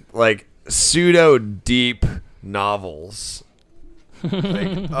 Like, pseudo deep novels.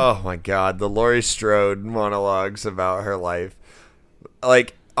 Like, oh my god, the Laurie Strode monologues about her life.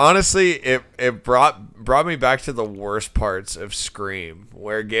 Like, honestly, it brought me back to the worst parts of Scream,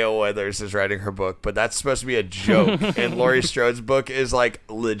 where Gail Weathers is writing her book, but that's supposed to be a joke, and Laurie Strode's book is like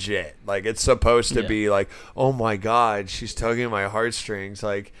legit. Like, it's supposed to be like, oh my god, she's tugging my heartstrings.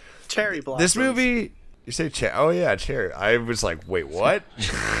 Like, Cherry Blossoms. this movie. You say oh yeah, cherry. I was like, wait, what?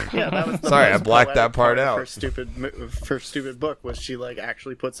 Yeah, that was the Sorry, I most blacked that poetic part of out. Her stupid book was she like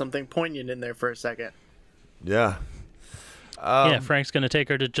actually put something poignant in there for a second. Yeah. Yeah, Frank's going to take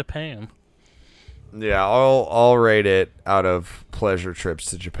her to Japan. Yeah, I'll rate it out of pleasure trips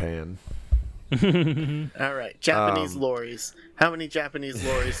to Japan. All right, Japanese lorries. How many Japanese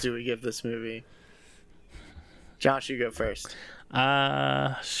lorries do we give this movie? Josh, you go first.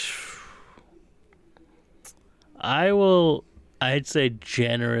 I'd say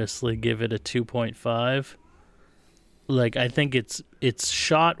generously give it a 2.5. Like, I think it's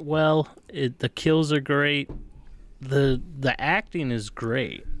shot well. The kills are great. The acting is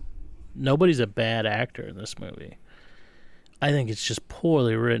great. Nobody's a bad actor in this movie. I think it's just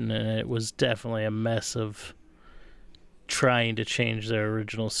poorly written, and it was definitely a mess of trying to change their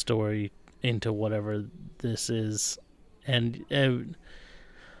original story into whatever this is. And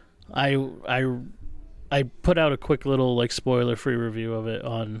I put out a quick little like spoiler-free review of it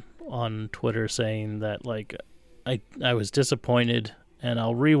on Twitter, saying that like I was disappointed, and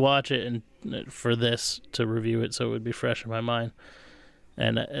I'll rewatch it and for this to review it so it would be fresh in my mind.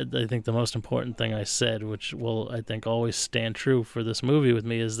 And I think the most important thing I said, which will I think always stand true for this movie with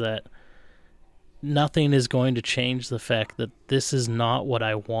me, is that nothing is going to change the fact that this is not what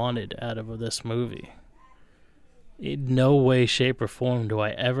I wanted out of this movie. In no way, shape, or form do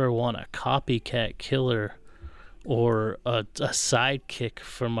I ever want a copycat killer or a sidekick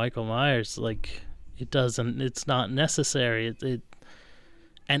for Michael Myers. Like, it's not necessary.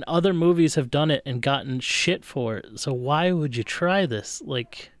 And other movies have done it and gotten shit for it. So why would you try this?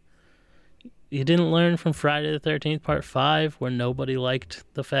 Like, you didn't learn from Friday the 13th Part 5, where nobody liked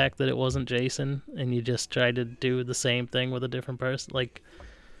the fact that it wasn't Jason, and you just tried to do the same thing with a different person? Like,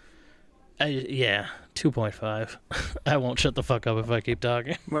 2.5. I won't shut the fuck up if I keep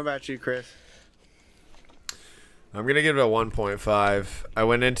talking. What about you, Chris? I'm going to give it a 1.5. I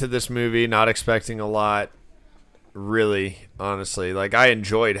went into this movie not expecting a lot, really, honestly. Like, I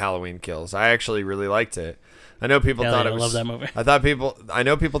enjoyed Halloween Kills. I actually really liked it. I know people thought it was... I love that movie. I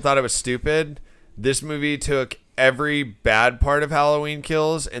know people thought it was stupid. This movie took every bad part of Halloween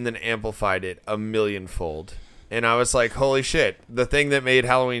Kills and then amplified it a millionfold. And I was like, holy shit, the thing that made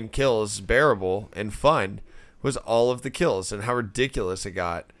Halloween Kills bearable and fun was all of the kills and how ridiculous it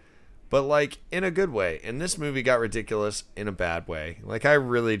got. But, like, in a good way. And this movie got ridiculous in a bad way. Like, I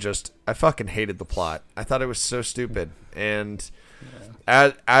fucking hated the plot. I thought it was so stupid. And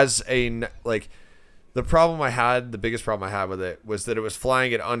the biggest problem I had with it was that it was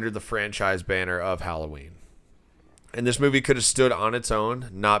flying it under the franchise banner of Halloween. And this movie could have stood on its own,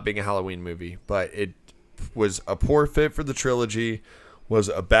 not being a Halloween movie. But it was a poor fit for the trilogy, was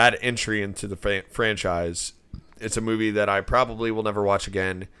a bad entry into the franchise. It's a movie that I probably will never watch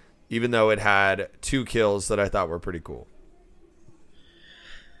again, even though it had 2 kills that I thought were pretty cool.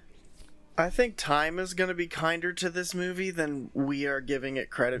 I think time is going to be kinder to this movie than we are giving it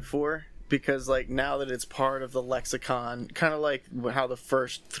credit for, because like now that it's part of the lexicon, kind of like how the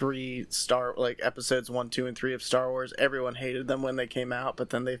first 3 episodes 1, 2, and 3 of Star Wars, everyone hated them when they came out, but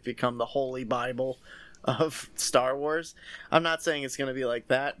then they've become the holy Bible of Star Wars. I'm not saying it's going to be like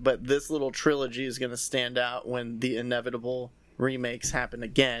that, but this little trilogy is going to stand out when the inevitable remakes happen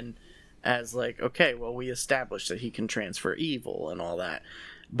again, as like, okay, well, we established that he can transfer evil and all that,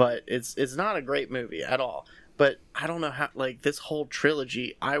 but it's not a great movie at all. But I don't know how, like, this whole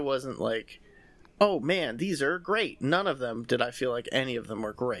trilogy, I wasn't like, oh man, these are great. None of them did I feel like any of them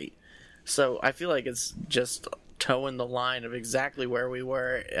were great. So I feel like it's just towing the line of exactly where we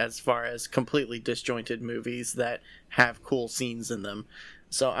were as far as completely disjointed movies that have cool scenes in them.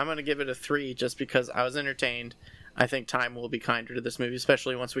 So I'm going to give it a 3 just because I was entertained. I think time will be kinder to this movie,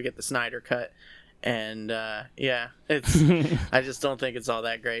 especially once we get the Snyder cut. And it's I just don't think it's all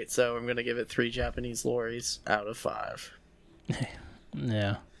that great. So I'm going to give it 3 Japanese lorries out of 5.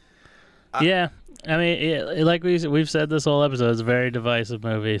 Yeah. I mean, like we've said this whole episode, it's a very divisive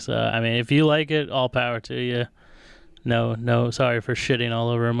movie. So, I mean, if you like it, all power to you. No, sorry for shitting all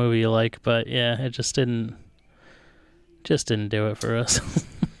over a movie you like, but yeah, it just didn't do it for us.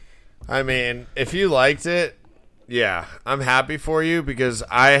 I mean, if you liked it, yeah, I'm happy for you, because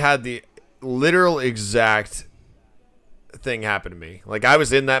I had the literal exact thing happen to me. Like, I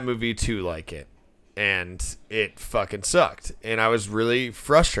was in that movie to like it, and it fucking sucked, and I was really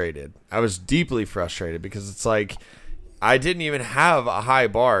frustrated. I was deeply frustrated because it's like I didn't even have a high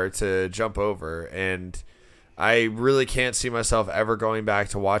bar to jump over, and I really can't see myself ever going back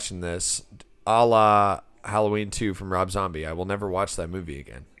to watching this, a la Halloween 2 from Rob Zombie. I will never watch that movie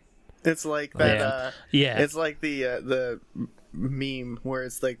again. It's like that. It's like the meme where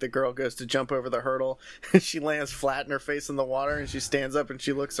it's like the girl goes to jump over the hurdle and she lands flat in her face in the water, and she stands up and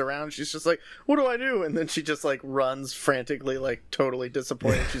she looks around and she's just like, what do I do? And then she just like runs frantically, like totally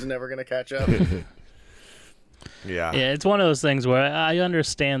disappointed she's never gonna catch up. Yeah, it's one of those things where I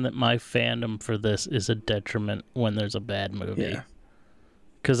understand that my fandom for this is a detriment when there's a bad movie. Yeah,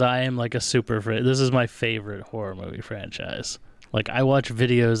 because I am like a super this is my favorite horror movie franchise. Like, I watch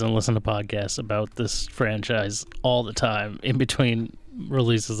videos and listen to podcasts about this franchise all the time in between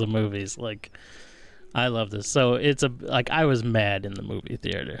releases of movies. Like, I love this. So it's I was mad in the movie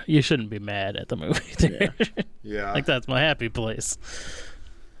theater. You shouldn't be mad at the movie theater. Yeah. Like, that's my happy place.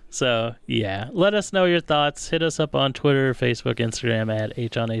 So, yeah. Let us know your thoughts. Hit us up on Twitter, Facebook, Instagram at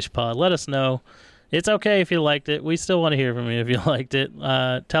HONHpod. Let us know It's okay if you liked it. We still want to hear from you if you liked it.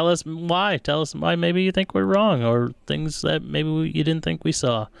 Tell us why. Tell us why maybe you think we're wrong or things that maybe you didn't think we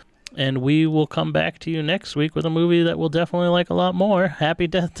saw. And we will come back to you next week with a movie that we'll definitely like a lot more. Happy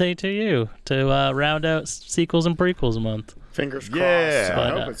Death Day to you to round out sequels and prequels month. Fingers crossed. Yeah. I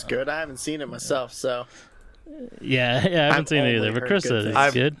But, hope it's good. I haven't seen it myself, so Yeah, I haven't I've seen it only either, but heard Chris good said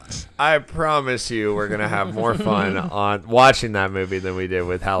things. it's good. I promise you, we're gonna have more fun on watching that movie than we did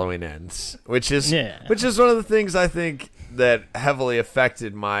with Halloween Ends, which is one of the things I think that heavily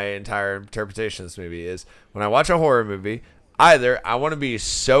affected my entire interpretation of this movie. Is when I watch a horror movie, either I want to be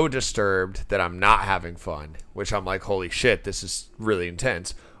so disturbed that I'm not having fun, which I'm like, holy shit, this is really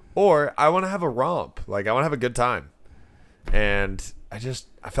intense, or I want to have a romp, like I want to have a good time, and I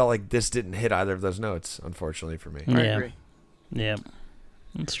felt like this didn't hit either of those notes, unfortunately for me. I Yeah. agree. Yeah,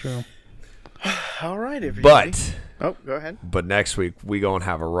 that's true. All right, everybody. Go ahead. But next week we gonna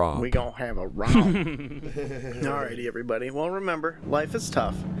have a romp. We gonna have a romp. Alrighty, everybody. Well, remember, life is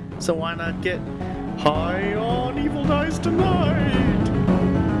tough, so why not get high on Evil Dies tonight?